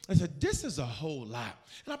 I said, this is a whole lot.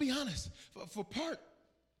 And I'll be honest, for part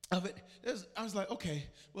of it, I was like, okay,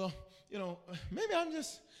 well, maybe I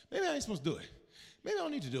ain't supposed to do it. Maybe I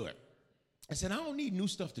don't need to do it. I said, I don't need new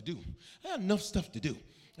stuff to do. I have enough stuff to do.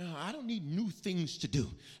 I don't need new things to do.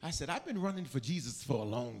 I said, I've been running for Jesus for a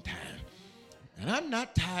long time, and I'm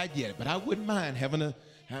not tired yet, but I wouldn't mind having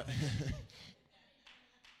I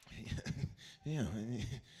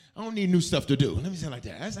don't need new stuff to do. Let me say it like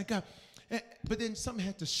that. I was like, God, but then something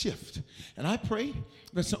had to shift, and I pray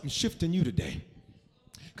that something shift in you today.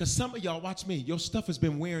 Because some of y'all, watch me, your stuff has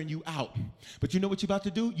been wearing you out. But you know what you're about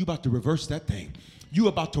to do? You're about to reverse that thing. You're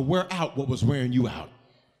about to wear out what was wearing you out.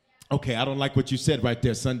 Okay, I don't like what you said right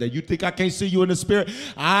there, Sunday. You think I can't see you in the spirit?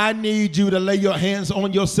 I need you to lay your hands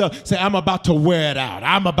on yourself. Say, I'm about to wear it out.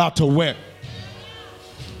 I'm about to wear it.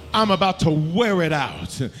 I'm about to wear it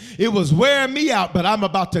out. It was wearing me out, but I'm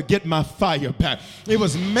about to get my fire back. It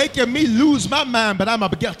was making me lose my mind, but I'm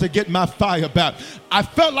about to get my fire back. I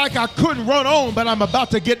felt like I couldn't run on, but I'm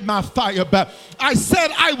about to get my fire back. I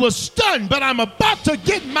said I was stunned, but I'm about to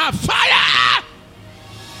get my fire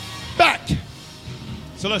back.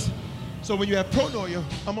 So listen. So when you have pronoia,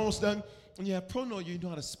 I'm almost done. When you have pronoia, you know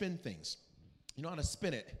how to spin things. You know how to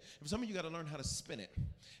spin it. For some of you got to learn how to spin it.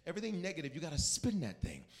 Everything negative, you got to spin that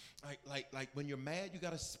thing. Like when you're mad, you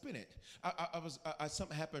got to spin it.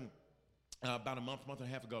 Something happened about a month and a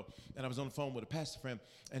half ago, and I was on the phone with a pastor friend,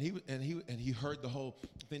 and he heard the whole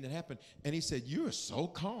thing that happened, and he said, "You're so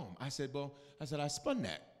calm." I said, I spun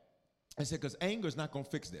that. I said, because anger is not going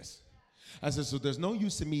to fix this. I said, so there's no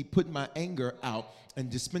use in me putting my anger out and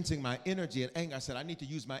dispensing my energy and anger. I said, I need to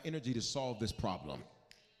use my energy to solve this problem.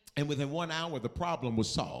 And within 1 hour, the problem was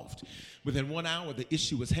solved. Within 1 hour, the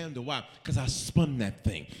issue was handled. Why? Because I spun that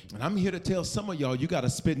thing. And I'm here to tell some of y'all, you got to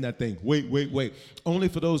spin that thing. Wait. Only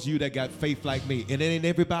for those of you that got faith like me. And it ain't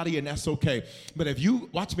everybody, and that's okay. But if you,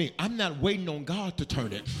 watch me, I'm not waiting on God to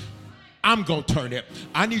turn it. I'm going to turn it.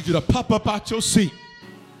 I need you to pop up out your seat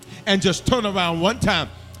and just turn around one time.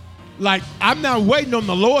 Like, I'm not waiting on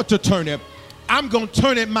the Lord to turn it. I'm going to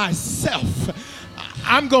turn it myself.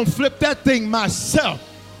 I'm going to flip that thing myself.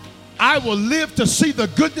 I will live to see the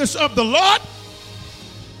goodness of the Lord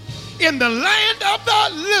in the land of the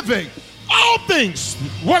living. All things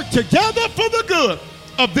work together for the good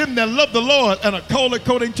of them that love the Lord and are called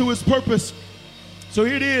according to his purpose. So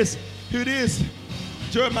here it is.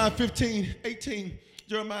 Jeremiah 15:18.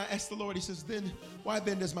 Jeremiah asked the Lord, he says, why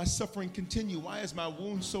then does my suffering continue? Why is my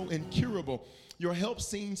wound so incurable? Your help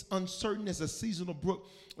seems uncertain as a seasonal brook,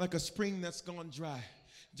 like a spring that's gone dry.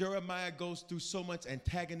 Jeremiah goes through so much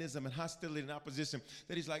antagonism and hostility and opposition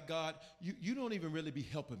that he's like, God, you don't even really be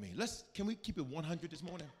helping me. Can we keep it 100 this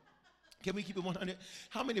morning? Can we keep it 100?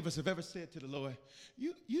 How many of us have ever said to the Lord,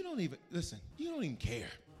 you don't even, listen, you don't even care.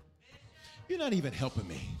 You're not even helping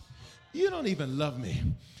me. You don't even love me.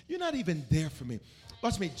 You're not even there for me.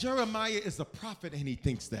 Watch me, Jeremiah is a prophet and he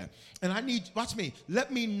thinks that. And watch me,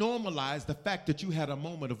 let me normalize the fact that you had a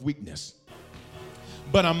moment of weakness.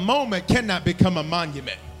 But a moment cannot become a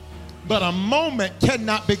monument. But a moment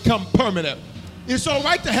cannot become permanent. It's all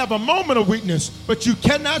right to have a moment of weakness, but you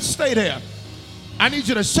cannot stay there. I need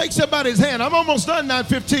you to shake somebody's hand. I'm almost done,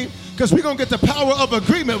 9:15, because we're going to get the power of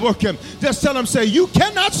agreement working. Just tell them, say, you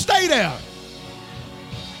cannot stay there.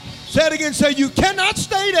 Say it again, say, you cannot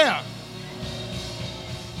stay there.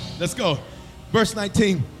 Let's go. Verse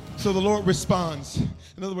 19. So the Lord responds.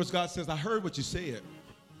 In other words, God says, I heard what you said.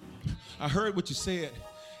 I heard what you said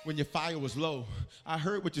when your fire was low. I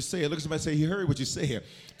heard what you said. Look at somebody say, he heard what you said.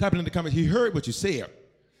 Type it in the comments, he heard what you said.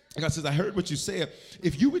 And God says, I heard what you said.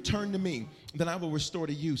 If you return to me, then I will restore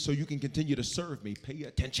to you so you can continue to serve me. Pay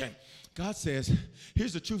attention. God says,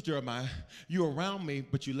 here's the truth, Jeremiah. You're around me,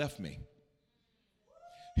 but you left me.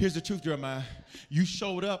 Here's the truth, Jeremiah. You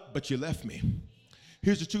showed up, but you left me.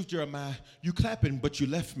 Here's the truth, Jeremiah. You clapping, but you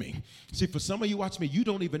left me. See, for some of you, watch me, you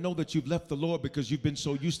don't even know that you've left the Lord because you've been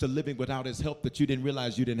so used to living without his help that you didn't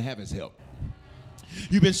realize you didn't have his help.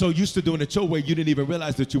 You've been so used to doing it your way, you didn't even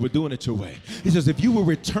realize that you were doing it your way. He says, if you will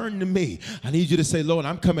return to me, I need you to say, Lord,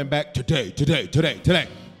 I'm coming back today.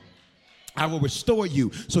 I will restore you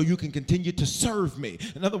so you can continue to serve me.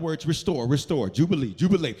 In other words, restore,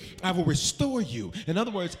 jubilee. I will restore you. In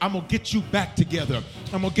other words, I'm going to get you back together.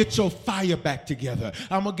 I'm going to get your fire back together.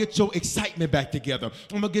 I'm going to get your excitement back together.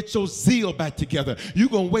 I'm going to get your zeal back together. You're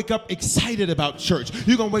going to wake up excited about church.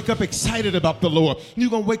 You're going to wake up excited about the Lord.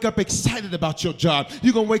 You're going to wake up excited about your job.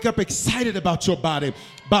 You're going to wake up excited about your body,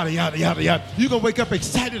 yada, yada, yada. You're going to wake up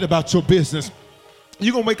excited about your business.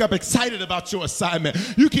 You're going to wake up excited about your assignment.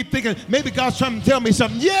 You keep thinking, maybe God's trying to tell me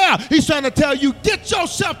something. Yeah, he's trying to tell you, get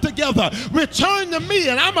yourself together. Return to me,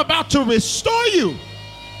 and I'm about to restore you.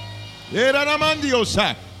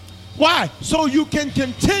 Why? So you can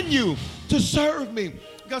continue to serve me.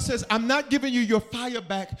 God says, I'm not giving you your fire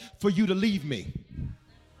back for you to leave me.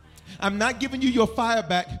 I'm not giving you your fire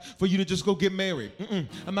back for you to just go get married.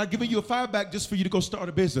 I'm not giving you a fire back just for you to go start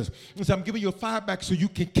a business. So I'm giving you a fire back so you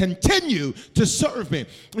can continue to serve me.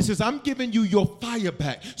 He says, I'm giving you your fire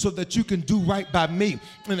back so that you can do right by me.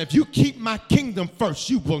 And if you keep my kingdom first,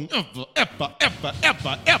 you will never, ever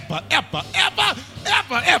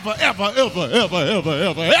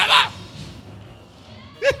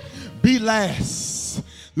be last.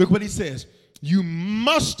 Look what he says. You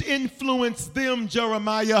must influence them,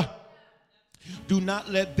 Jeremiah. Do not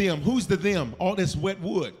let them. Who's the them? All this wet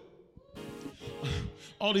wood.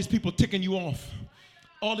 All these people ticking you off.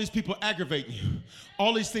 all these people aggravating you,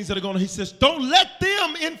 all these things that are going on. He says, don't let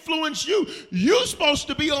them influence you. You're supposed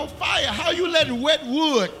to be on fire. How are you letting wet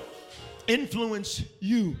wood influence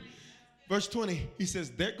you? Verse 20, he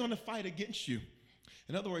says, they're going to fight against you.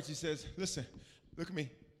 In other words, he says, listen, look at me.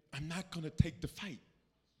 I'm not going to take the fight.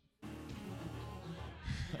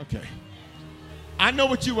 Okay. I know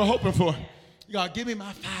what you were hoping for. God, give me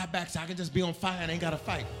my fire back so I can just be on fire and ain't got to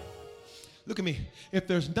fight. Look at me. If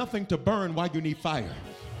there's nothing to burn, why you need fire?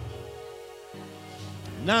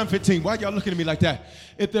 9:15. Why y'all looking at me like that?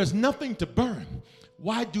 If there's nothing to burn,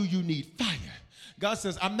 why do you need fire? God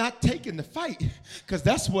says, I'm not taking the fight because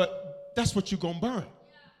that's what you're going to burn.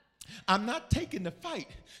 I'm not taking the fight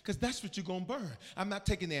because that's what you're going to burn. I'm not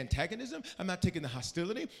taking the antagonism. I'm not taking the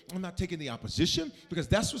hostility. I'm not taking the opposition because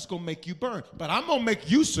that's what's going to make you burn. But I'm going to make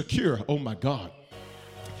you secure. Oh, my God.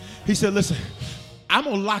 He said, listen, I'm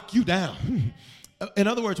going to lock you down. In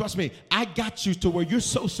other words, watch me. I got you to where you're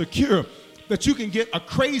so secure that you can get a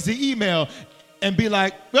crazy email and be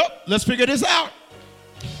like, well, let's figure this out.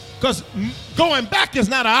 Because going back is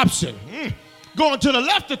not an option. Going to the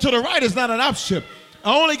left or to the right is not an option.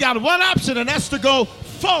 I only got one option, and that's to go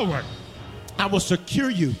forward. I will secure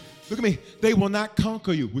you. Look at me. They will not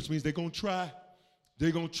conquer you, which means they're going to try. They're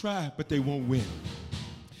going to try, but they won't win.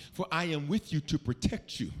 For I am with you to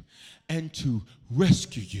protect you and to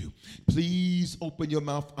rescue you. Please open your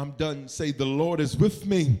mouth. I'm done. Say, the Lord is with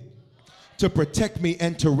me to protect me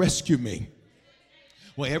and to rescue me.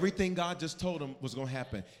 Well, everything God just told him was going to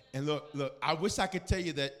happen. And look, I wish I could tell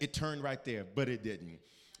you that it turned right there, but it didn't.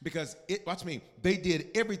 Because, watch me, they did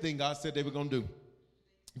everything God said they were going to do.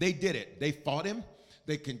 They did it. They fought him.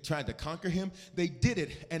 They tried to conquer him. They did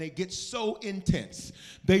it, and it gets so intense.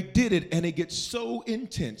 They did it, and it gets so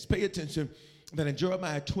intense. Pay attention that in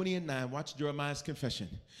Jeremiah 20:9, watch Jeremiah's confession.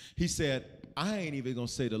 He said, I ain't even going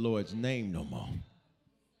to say the Lord's name no more.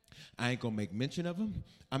 I ain't going to make mention of him.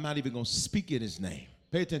 I'm not even going to speak in his name.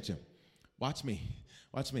 Pay attention. Watch me.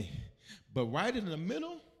 Watch me. But right in the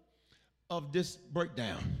middle of this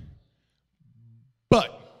breakdown,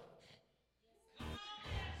 but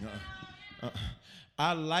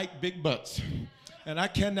I like big butts, and I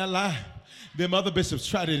cannot lie. Them other bishops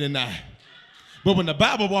tried to deny, but when the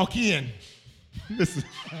Bible walk in, listen.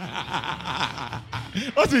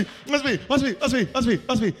 Watch me.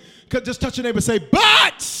 Just touch your neighbor and say,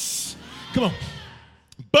 but, come on.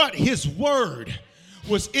 But his word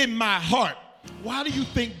was in my heart. Why do you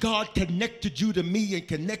think God connected you to me and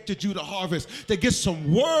connected you to Harvest? To get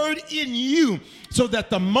some word in you so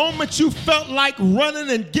that the moment you felt like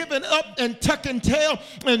running and giving up and tucking tail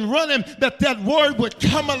and running, that word would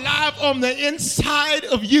come alive on the inside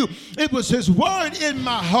of you. It was his word in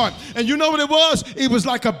my heart. And you know what it was? It was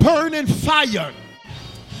like a burning fire.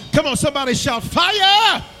 Come on, somebody shout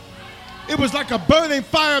fire. It was like a burning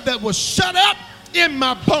fire that was shut up in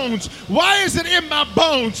my bones. Why is it in my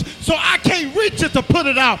bones? So I can't reach it to put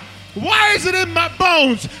it out. Why is it in my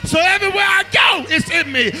bones? So everywhere I go, it's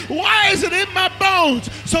in me. Why is it in my bones?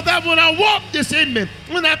 So that when I walk, it's in me.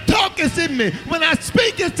 When I talk, it's in me. When I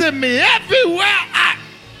speak, it's in me. Everywhere I...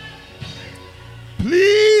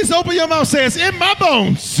 Please open your mouth. Say, it's in my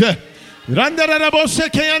bones.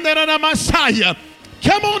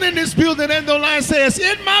 Come on in this building and the line says,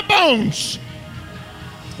 it's in my bones.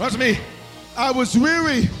 Watch me. I was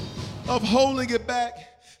weary of holding it back,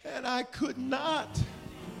 and I could not.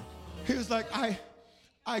 He was like,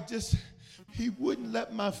 he wouldn't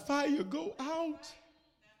let my fire go out.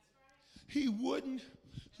 He wouldn't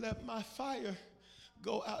let my fire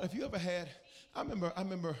go out. If you ever had, I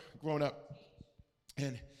remember growing up,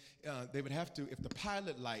 and they would have to, if the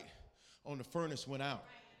pilot light on the furnace went out,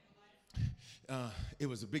 it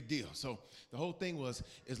was a big deal. So the whole thing was,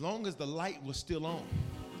 as long as the light was still on,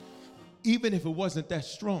 even if it wasn't that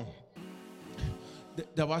strong,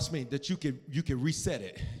 that watch me, that you can reset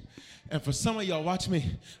it. And for some of y'all, watch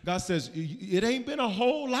me, God says, it ain't been a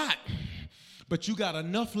whole lot, but you got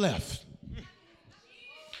enough left.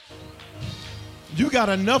 You got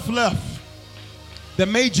enough left that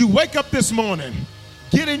made you wake up this morning,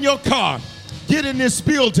 get in your car, get in this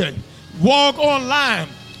building, walk online,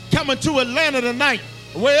 coming to Atlanta tonight,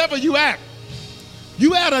 wherever you at.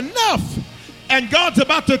 You had enough. And God's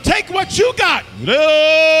about to take what you got.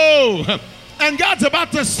 No. And God's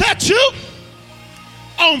about to set you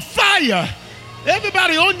on fire.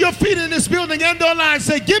 Everybody on your feet in this building and online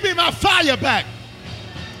say, give me my fire back.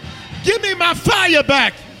 Give me my fire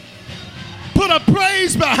back. Put a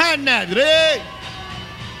praise behind that. Hey.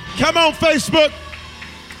 Come on, Facebook.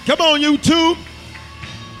 Come on, YouTube.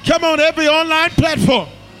 Come on, every online platform.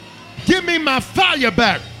 Give me my fire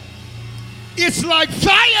back. It's like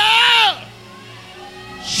fire.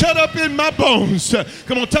 shut up in my bones.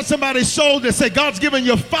 Come on, touch somebody's shoulder. Say, God's giving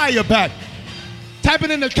your fire back. Type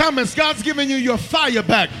it in the comments. God's giving you your fire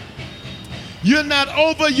back. You're not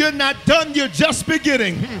over. You're not done. You're just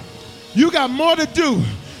beginning. You got more to do.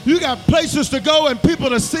 You got places to go and people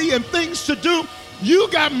to see and things to do. You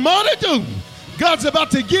got more to do. God's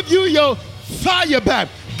about to give you your fire back.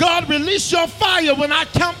 God, release your fire when I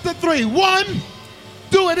count to 3. 1,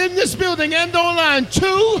 do it in this building and online.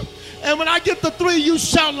 2, and when I get to 3, you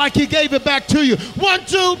shout like he gave it back to you. 1,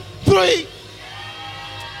 2, 3.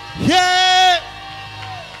 Yeah.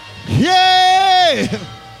 Yeah.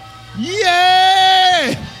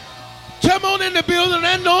 Yeah. Come on in the building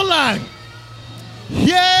and online.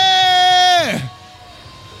 Yeah.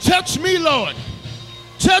 Touch me, Lord.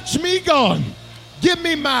 Touch me, God. Give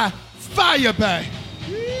me my fire back.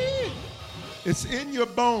 It's in your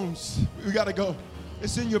bones. We got to go.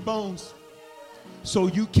 It's in your bones. So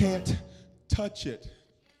you can't touch it.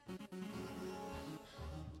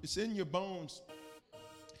 It's in your bones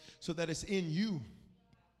so that it's in you.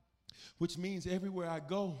 Which means everywhere I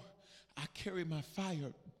go, I carry my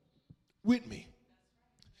fire with me.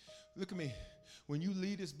 Look at me. When you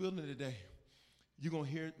leave this building today, you're going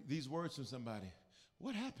to hear these words from somebody.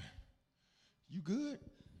 What happened? You good?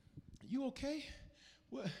 You okay?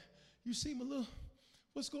 What? You seem a little,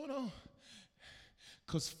 what's going on?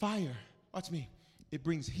 Because fire, watch me, it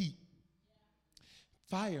brings heat.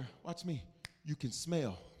 Fire, watch me, you can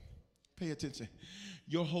smell. Pay attention.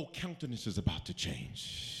 Your whole countenance is about to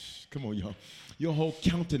change. Come on, y'all. Your whole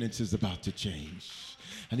countenance is about to change.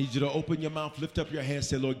 I need you to open your mouth, lift up your hands,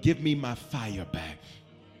 say, Lord, give me my fire back.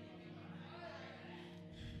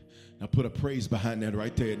 Now put a praise behind that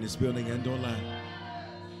right there in this building and online.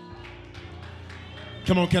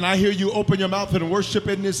 Come on, can I hear you open your mouth and worship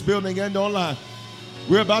in this building and online?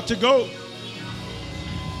 We're about to go.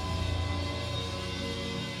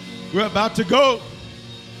 We're about to go.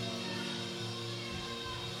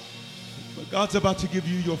 But God's about to give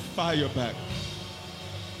you your fire back.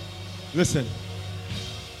 Listen.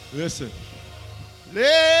 Listen.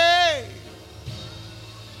 Hey!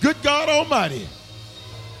 Good God Almighty.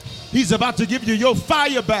 He's about to give you your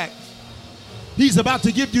fire back. He's about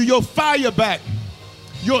to give you your fire back.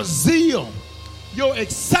 Your zeal, your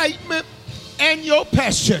excitement, and your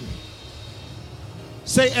passion.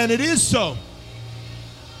 Say, and it is so.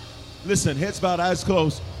 Listen, heads bowed, eyes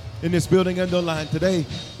closed in this building and online. Today,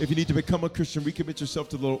 if you need to become a Christian, recommit yourself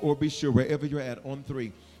to the Lord, or be sure wherever you're at on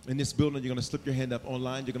 3. In this building, you're going to slip your hand up.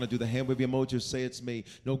 Online, you're going to do the hand wave emoji. Say it's me.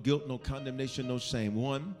 No guilt, no condemnation, no shame.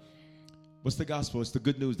 1, what's the gospel? It's the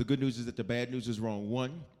good news. The good news is that the bad news is wrong.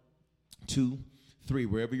 1, 2, 3,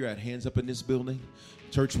 wherever you're at, hands up in this building.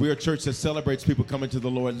 Church, we're a church that celebrates people coming to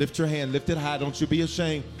the Lord. Lift your hand, lift it high. Don't you be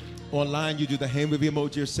ashamed. Online, you do the hand with the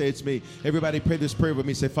emoji or say it's me. Everybody pray this prayer with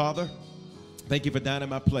me. Say, Father, thank you for dying in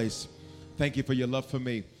my place. Thank you for your love for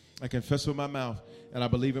me. I confess with my mouth and I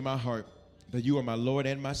believe in my heart that you are my Lord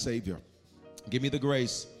and my Savior. Give me the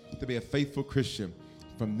grace to be a faithful Christian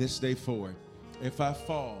from this day forward. If I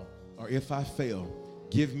fall or if I fail,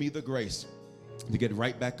 give me the grace to get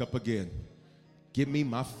right back up again. Give me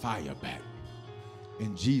my fire back.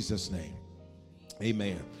 In Jesus' name,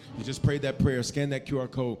 amen. You just prayed that prayer. Scan that QR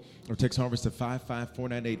code or text Harvest to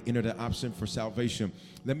 55498. Enter the option for salvation.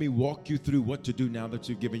 Let me walk you through what to do now that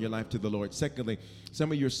you've given your life to the Lord. Secondly,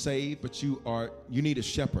 some of you are saved, but you need a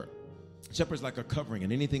shepherd. Shepherd's like a covering,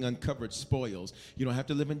 and anything uncovered spoils. You don't have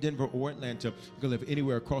to live in Denver or Atlanta. You can live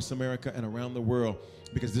anywhere across America and around the world,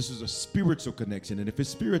 because this is a spiritual connection. And if it's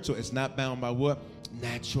spiritual, it's not bound by what?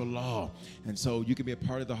 Natural law. And so you can be a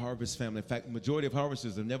part of the Harvest family. In fact, the majority of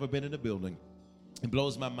harvesters have never been in a building. It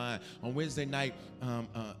blows my mind. On Wednesday night,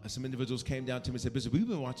 some individuals came down to me and said, Bishop, we've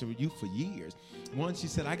been watching you for years. One, she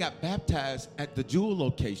said, I got baptized at the Jewel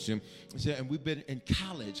location. She said, and we've been in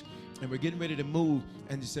college, and we're getting ready to move.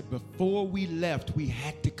 And she said, before we left, we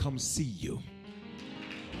had to come see you.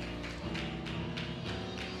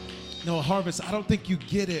 No, Harvest, I don't think you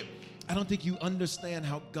get it. I don't think you understand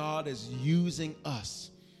how God is using us.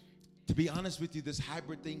 To be honest with you, this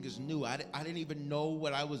hybrid thing is new. I didn't even know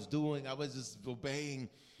what I was doing. I was just obeying.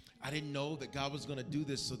 I didn't know that God was going to do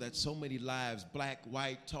this so that so many lives, black,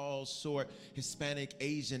 white, tall, short, Hispanic,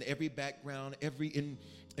 Asian, every background,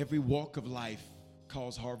 every walk of life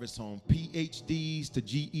calls Harvest home. PhDs to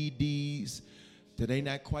GEDs, that they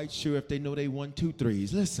not quite sure if they know they 1, 2,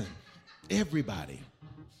 3s. Listen, everybody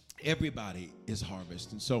is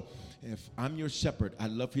Harvest. And so if I'm your shepherd,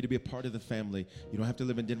 I'd love for you to be a part of the family. You don't have to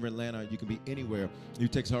live in Denver, Atlanta. You can be anywhere. You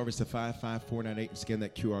text Harvest to 55498 and scan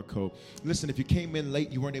that QR code. Listen, if you came in late,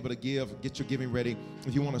 you weren't able to give, get your giving ready.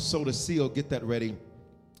 If you want to sow the seal, get that ready.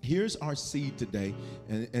 Here's our seed today,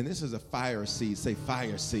 and this is a fire seed. Say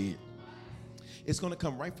fire seed. It's going to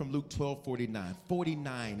come right from Luke 12:49.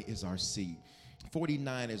 49 is our seed.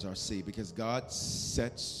 49 is our seed because God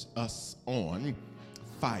sets us on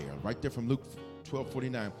fire. Right there from Luke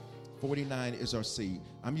 12:49. 49 is our seed.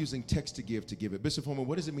 I'm using text to give it. Bishop Foreman,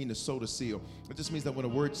 what does it mean to sow the seed? It just means that when a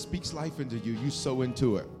word speaks life into you, you sow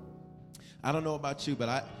into it. I don't know about you,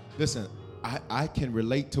 but I can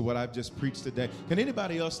relate to what I've just preached today. Can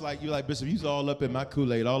anybody else like you, like Bishop, you're all up in my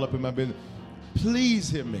Kool-Aid, all up in my business? Please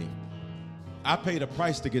hear me. I paid a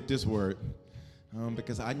price to get this word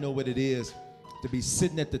because I know what it is to be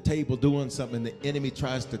sitting at the table doing something and the enemy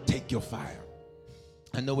tries to take your fire.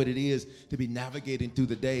 I know what it is to be navigating through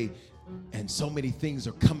the day and so many things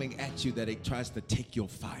are coming at you that it tries to take your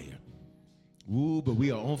fire. Ooh, but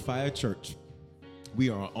we are on fire, church. We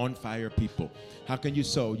are on fire people. How can you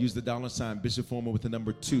sow? Use the $ Bishop Foreman with the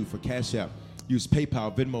number 2 for Cash App. Use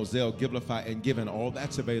PayPal, Venmo, Zelle, Givelify, and Given. All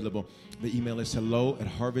that's available. The email is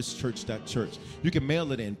hello@harvestchurch.church. You can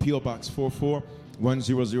mail it in P.O. Box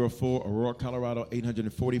 441004, Aurora, Colorado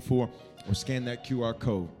 844, or scan that QR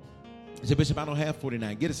code. I said, Bishop, I don't have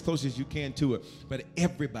 49. Get as close as you can to it. But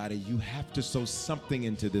everybody, you have to sow something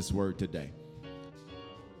into this word today.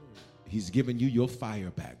 He's giving you your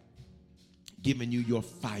fire back. Giving you your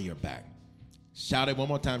fire back. Shout it one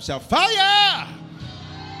more time. Shout fire!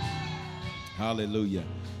 Hallelujah.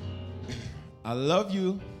 I love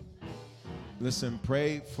you. Listen,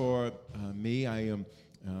 pray for me. I am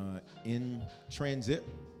in transit.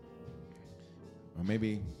 Or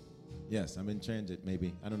maybe, yes, I'm in transit,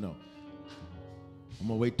 maybe. I don't know.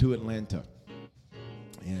 I'm on my way to Atlanta.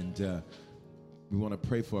 And we want to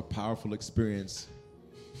pray for a powerful experience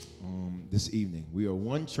this evening. We are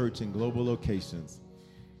one church in global locations.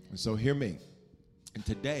 And so hear me. And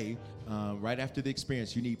today, right after the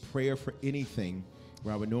experience, you need prayer for anything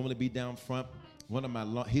where I would normally be down front.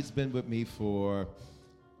 He's been with me for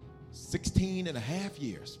 16 and a half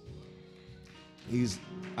years.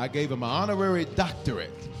 I gave him an honorary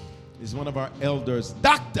doctorate. He's one of our elders,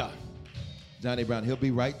 Dr. Johnny Brown. He'll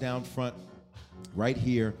be right down front, right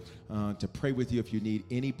here, to pray with you if you need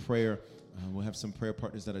any prayer. We'll have some prayer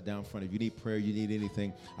partners that are down front. If you need prayer, you need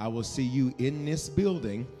anything, I will see you in this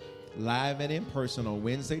building, live and in person on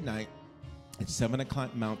Wednesday night at 7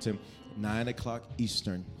 o'clock Mountain, 9 o'clock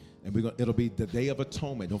Eastern. And it'll be the Day of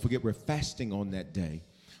Atonement. Don't forget, we're fasting on that day.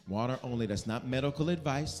 Water only. That's not medical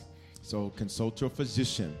advice. So consult your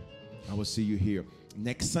physician. I will see you here.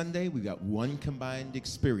 Next Sunday, we got one combined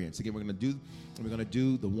experience. Again, we're going to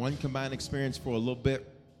do the one combined experience for a little bit,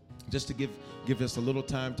 just to give us a little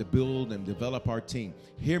time to build and develop our team.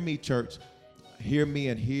 Hear me, church. Hear me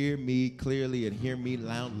and hear me clearly and hear me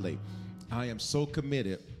loudly. I am so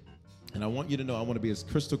committed, and I want you to know I want to be as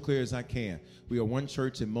crystal clear as I can. We are one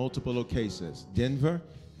church in multiple locations, Denver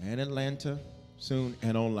and Atlanta soon,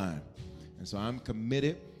 and online. And so I'm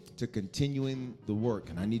committed to continuing the work,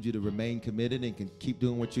 and I need you to remain committed and can keep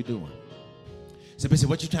doing what you're doing. So, Bishop,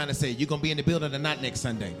 what you trying to say? You going to be in the building or not next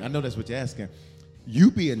Sunday? I know that's what you're asking.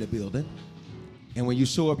 You be in the building, and when you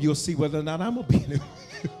show up, you'll see whether or not I'm going to be in it.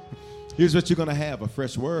 Here's what you're going to have, a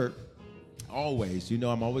fresh word. Always. You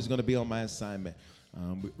know I'm always going to be on my assignment.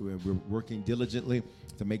 We're working diligently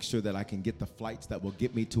to make sure that I can get the flights that will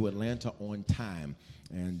get me to Atlanta on time.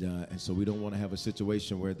 And so we don't want to have a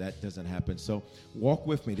situation where that doesn't happen. So walk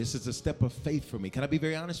with me. This is a step of faith for me. Can I be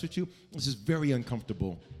very honest with you? This is very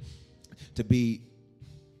uncomfortable to be.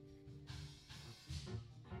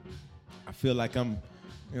 I feel like I'm,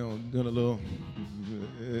 doing a little.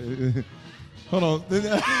 Hold on.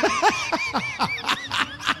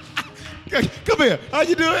 Come here. How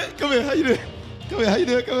you doing? Come here. How you doing? Come here. How you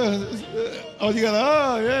doing? Come here. Oh, you got.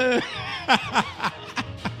 Oh, yeah.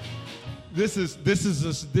 This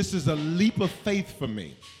is a leap of faith for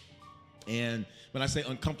me. And when I say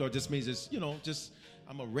uncomfortable, it just means it's,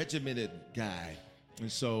 I'm a regimented guy. And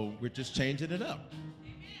so we're just changing it up.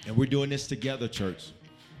 And we're doing this together, church.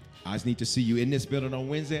 I just need to see you in this building on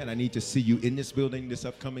Wednesday, and I need to see you in this building this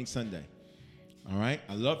upcoming Sunday. All right?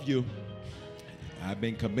 I love you. I've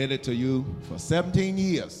been committed to you for 17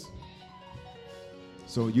 years.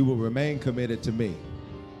 So you will remain committed to me.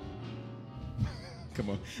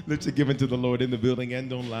 Come on. Let your giving to the Lord in the building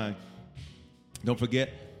and online. Don't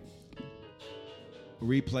forget,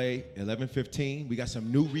 replay 11:15. We got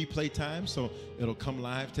some new replay time, so it'll come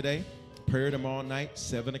live today. Prayer tomorrow night,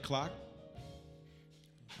 7 o'clock.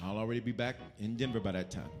 I'll already be back in Denver by that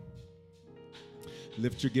time.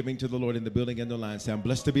 Lift your giving to the Lord in the building and online. Say, I'm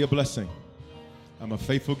blessed to be a blessing. I'm a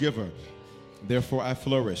faithful giver. Therefore, I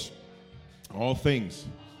flourish. All things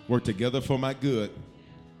work together for my good.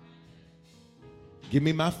 Give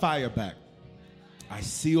me my fire back. I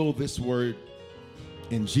seal this word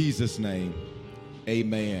in Jesus' name.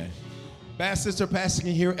 Amen. Bad sister passing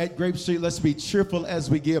here at Grape Street. Let's be cheerful as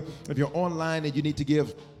we give. If you're online and you need to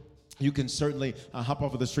give, you can certainly hop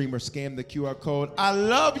off of the stream or scan the QR code. I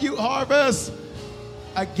love you, Harvest.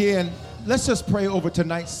 Again, let's just pray over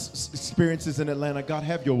tonight's experiences in Atlanta. God,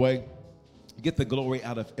 have your way. Get the glory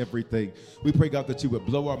out of everything. We pray, God, that you would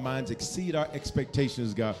blow our minds, exceed our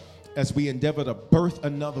expectations, God, as we endeavor to birth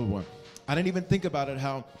another one. I didn't even think about it,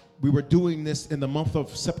 how we were doing this in the month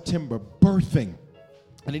of September, birthing.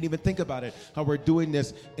 I didn't even think about it, how we're doing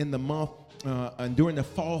this in the month and during the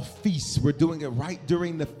fall feast. We're doing it right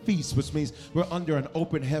during the feast, which means we're under an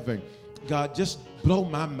open heaven. God, just blow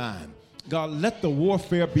my mind. God, let the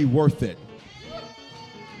warfare be worth it.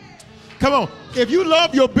 Come on. If you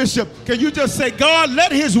love your bishop, can you just say, God,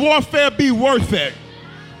 let his warfare be worth it?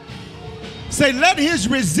 Say, let his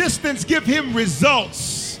resistance give him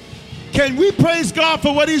results. Can we praise God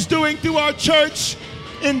for what he's doing through our church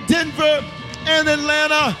in Denver and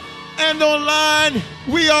Atlanta and online?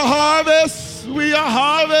 We are harvest. We are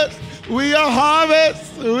harvest. We are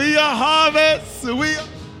harvest. We are harvest. We are.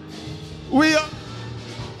 We are.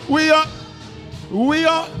 We are. We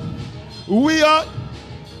are. We are.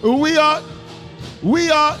 We are. We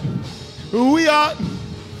are. We are.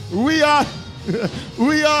 We are.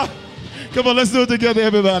 We are. Come on, let's do it together,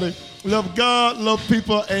 everybody. Love God, love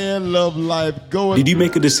people, and love life. Did you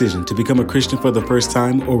make a decision to become a Christian for the first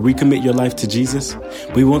time or recommit your life to Jesus?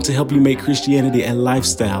 We want to help you make Christianity a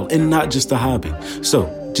lifestyle and not just a hobby. So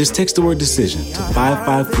just text the word decision to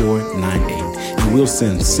 55498 and we'll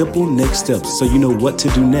send simple next steps so you know what to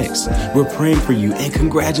do next. We're praying for you and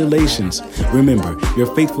congratulations. Remember, your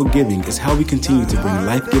faithful giving is how we continue to bring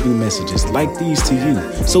life-giving messages like these to you.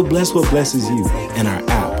 So bless what blesses you in our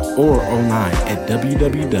app or online at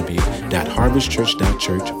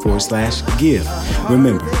www.harvestchurch.church/give.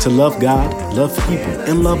 Remember to love God, love people,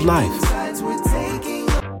 and love life.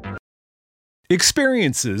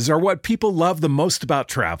 Experiences are what people love the most about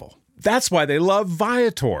travel. That's why they love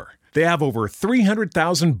Viator. They have over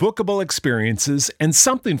 300,000 bookable experiences and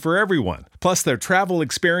something for everyone. Plus, their travel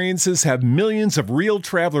experiences have millions of real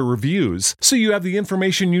traveler reviews, so you have the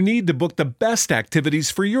information you need to book the best activities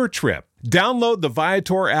for your trip. Download the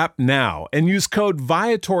Viator app now and use code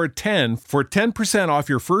Viator10 for 10% off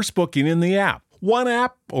your first booking in the app. One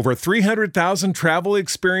app, over 300,000 travel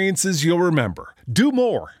experiences you'll remember. Do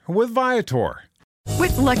more with Viator.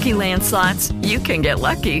 With Lucky Land Slots, you can get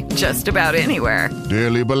lucky just about anywhere.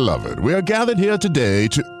 Dearly beloved, we are gathered here today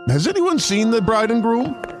to... Has anyone seen the bride and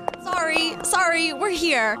groom? Sorry, we're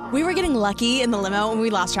here. We were getting lucky in the limo and we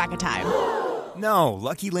lost track of time. No,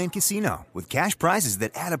 Lucky Land Casino, with cash prizes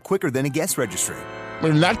that add up quicker than a guest registry.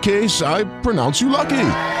 In that case, I pronounce you lucky.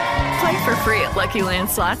 Play for free at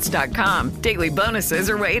LuckyLandSlots.com. Daily bonuses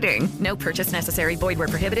are waiting. No purchase necessary. Void where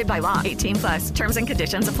prohibited by law. 18+. Terms and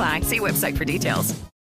conditions apply. See website for details.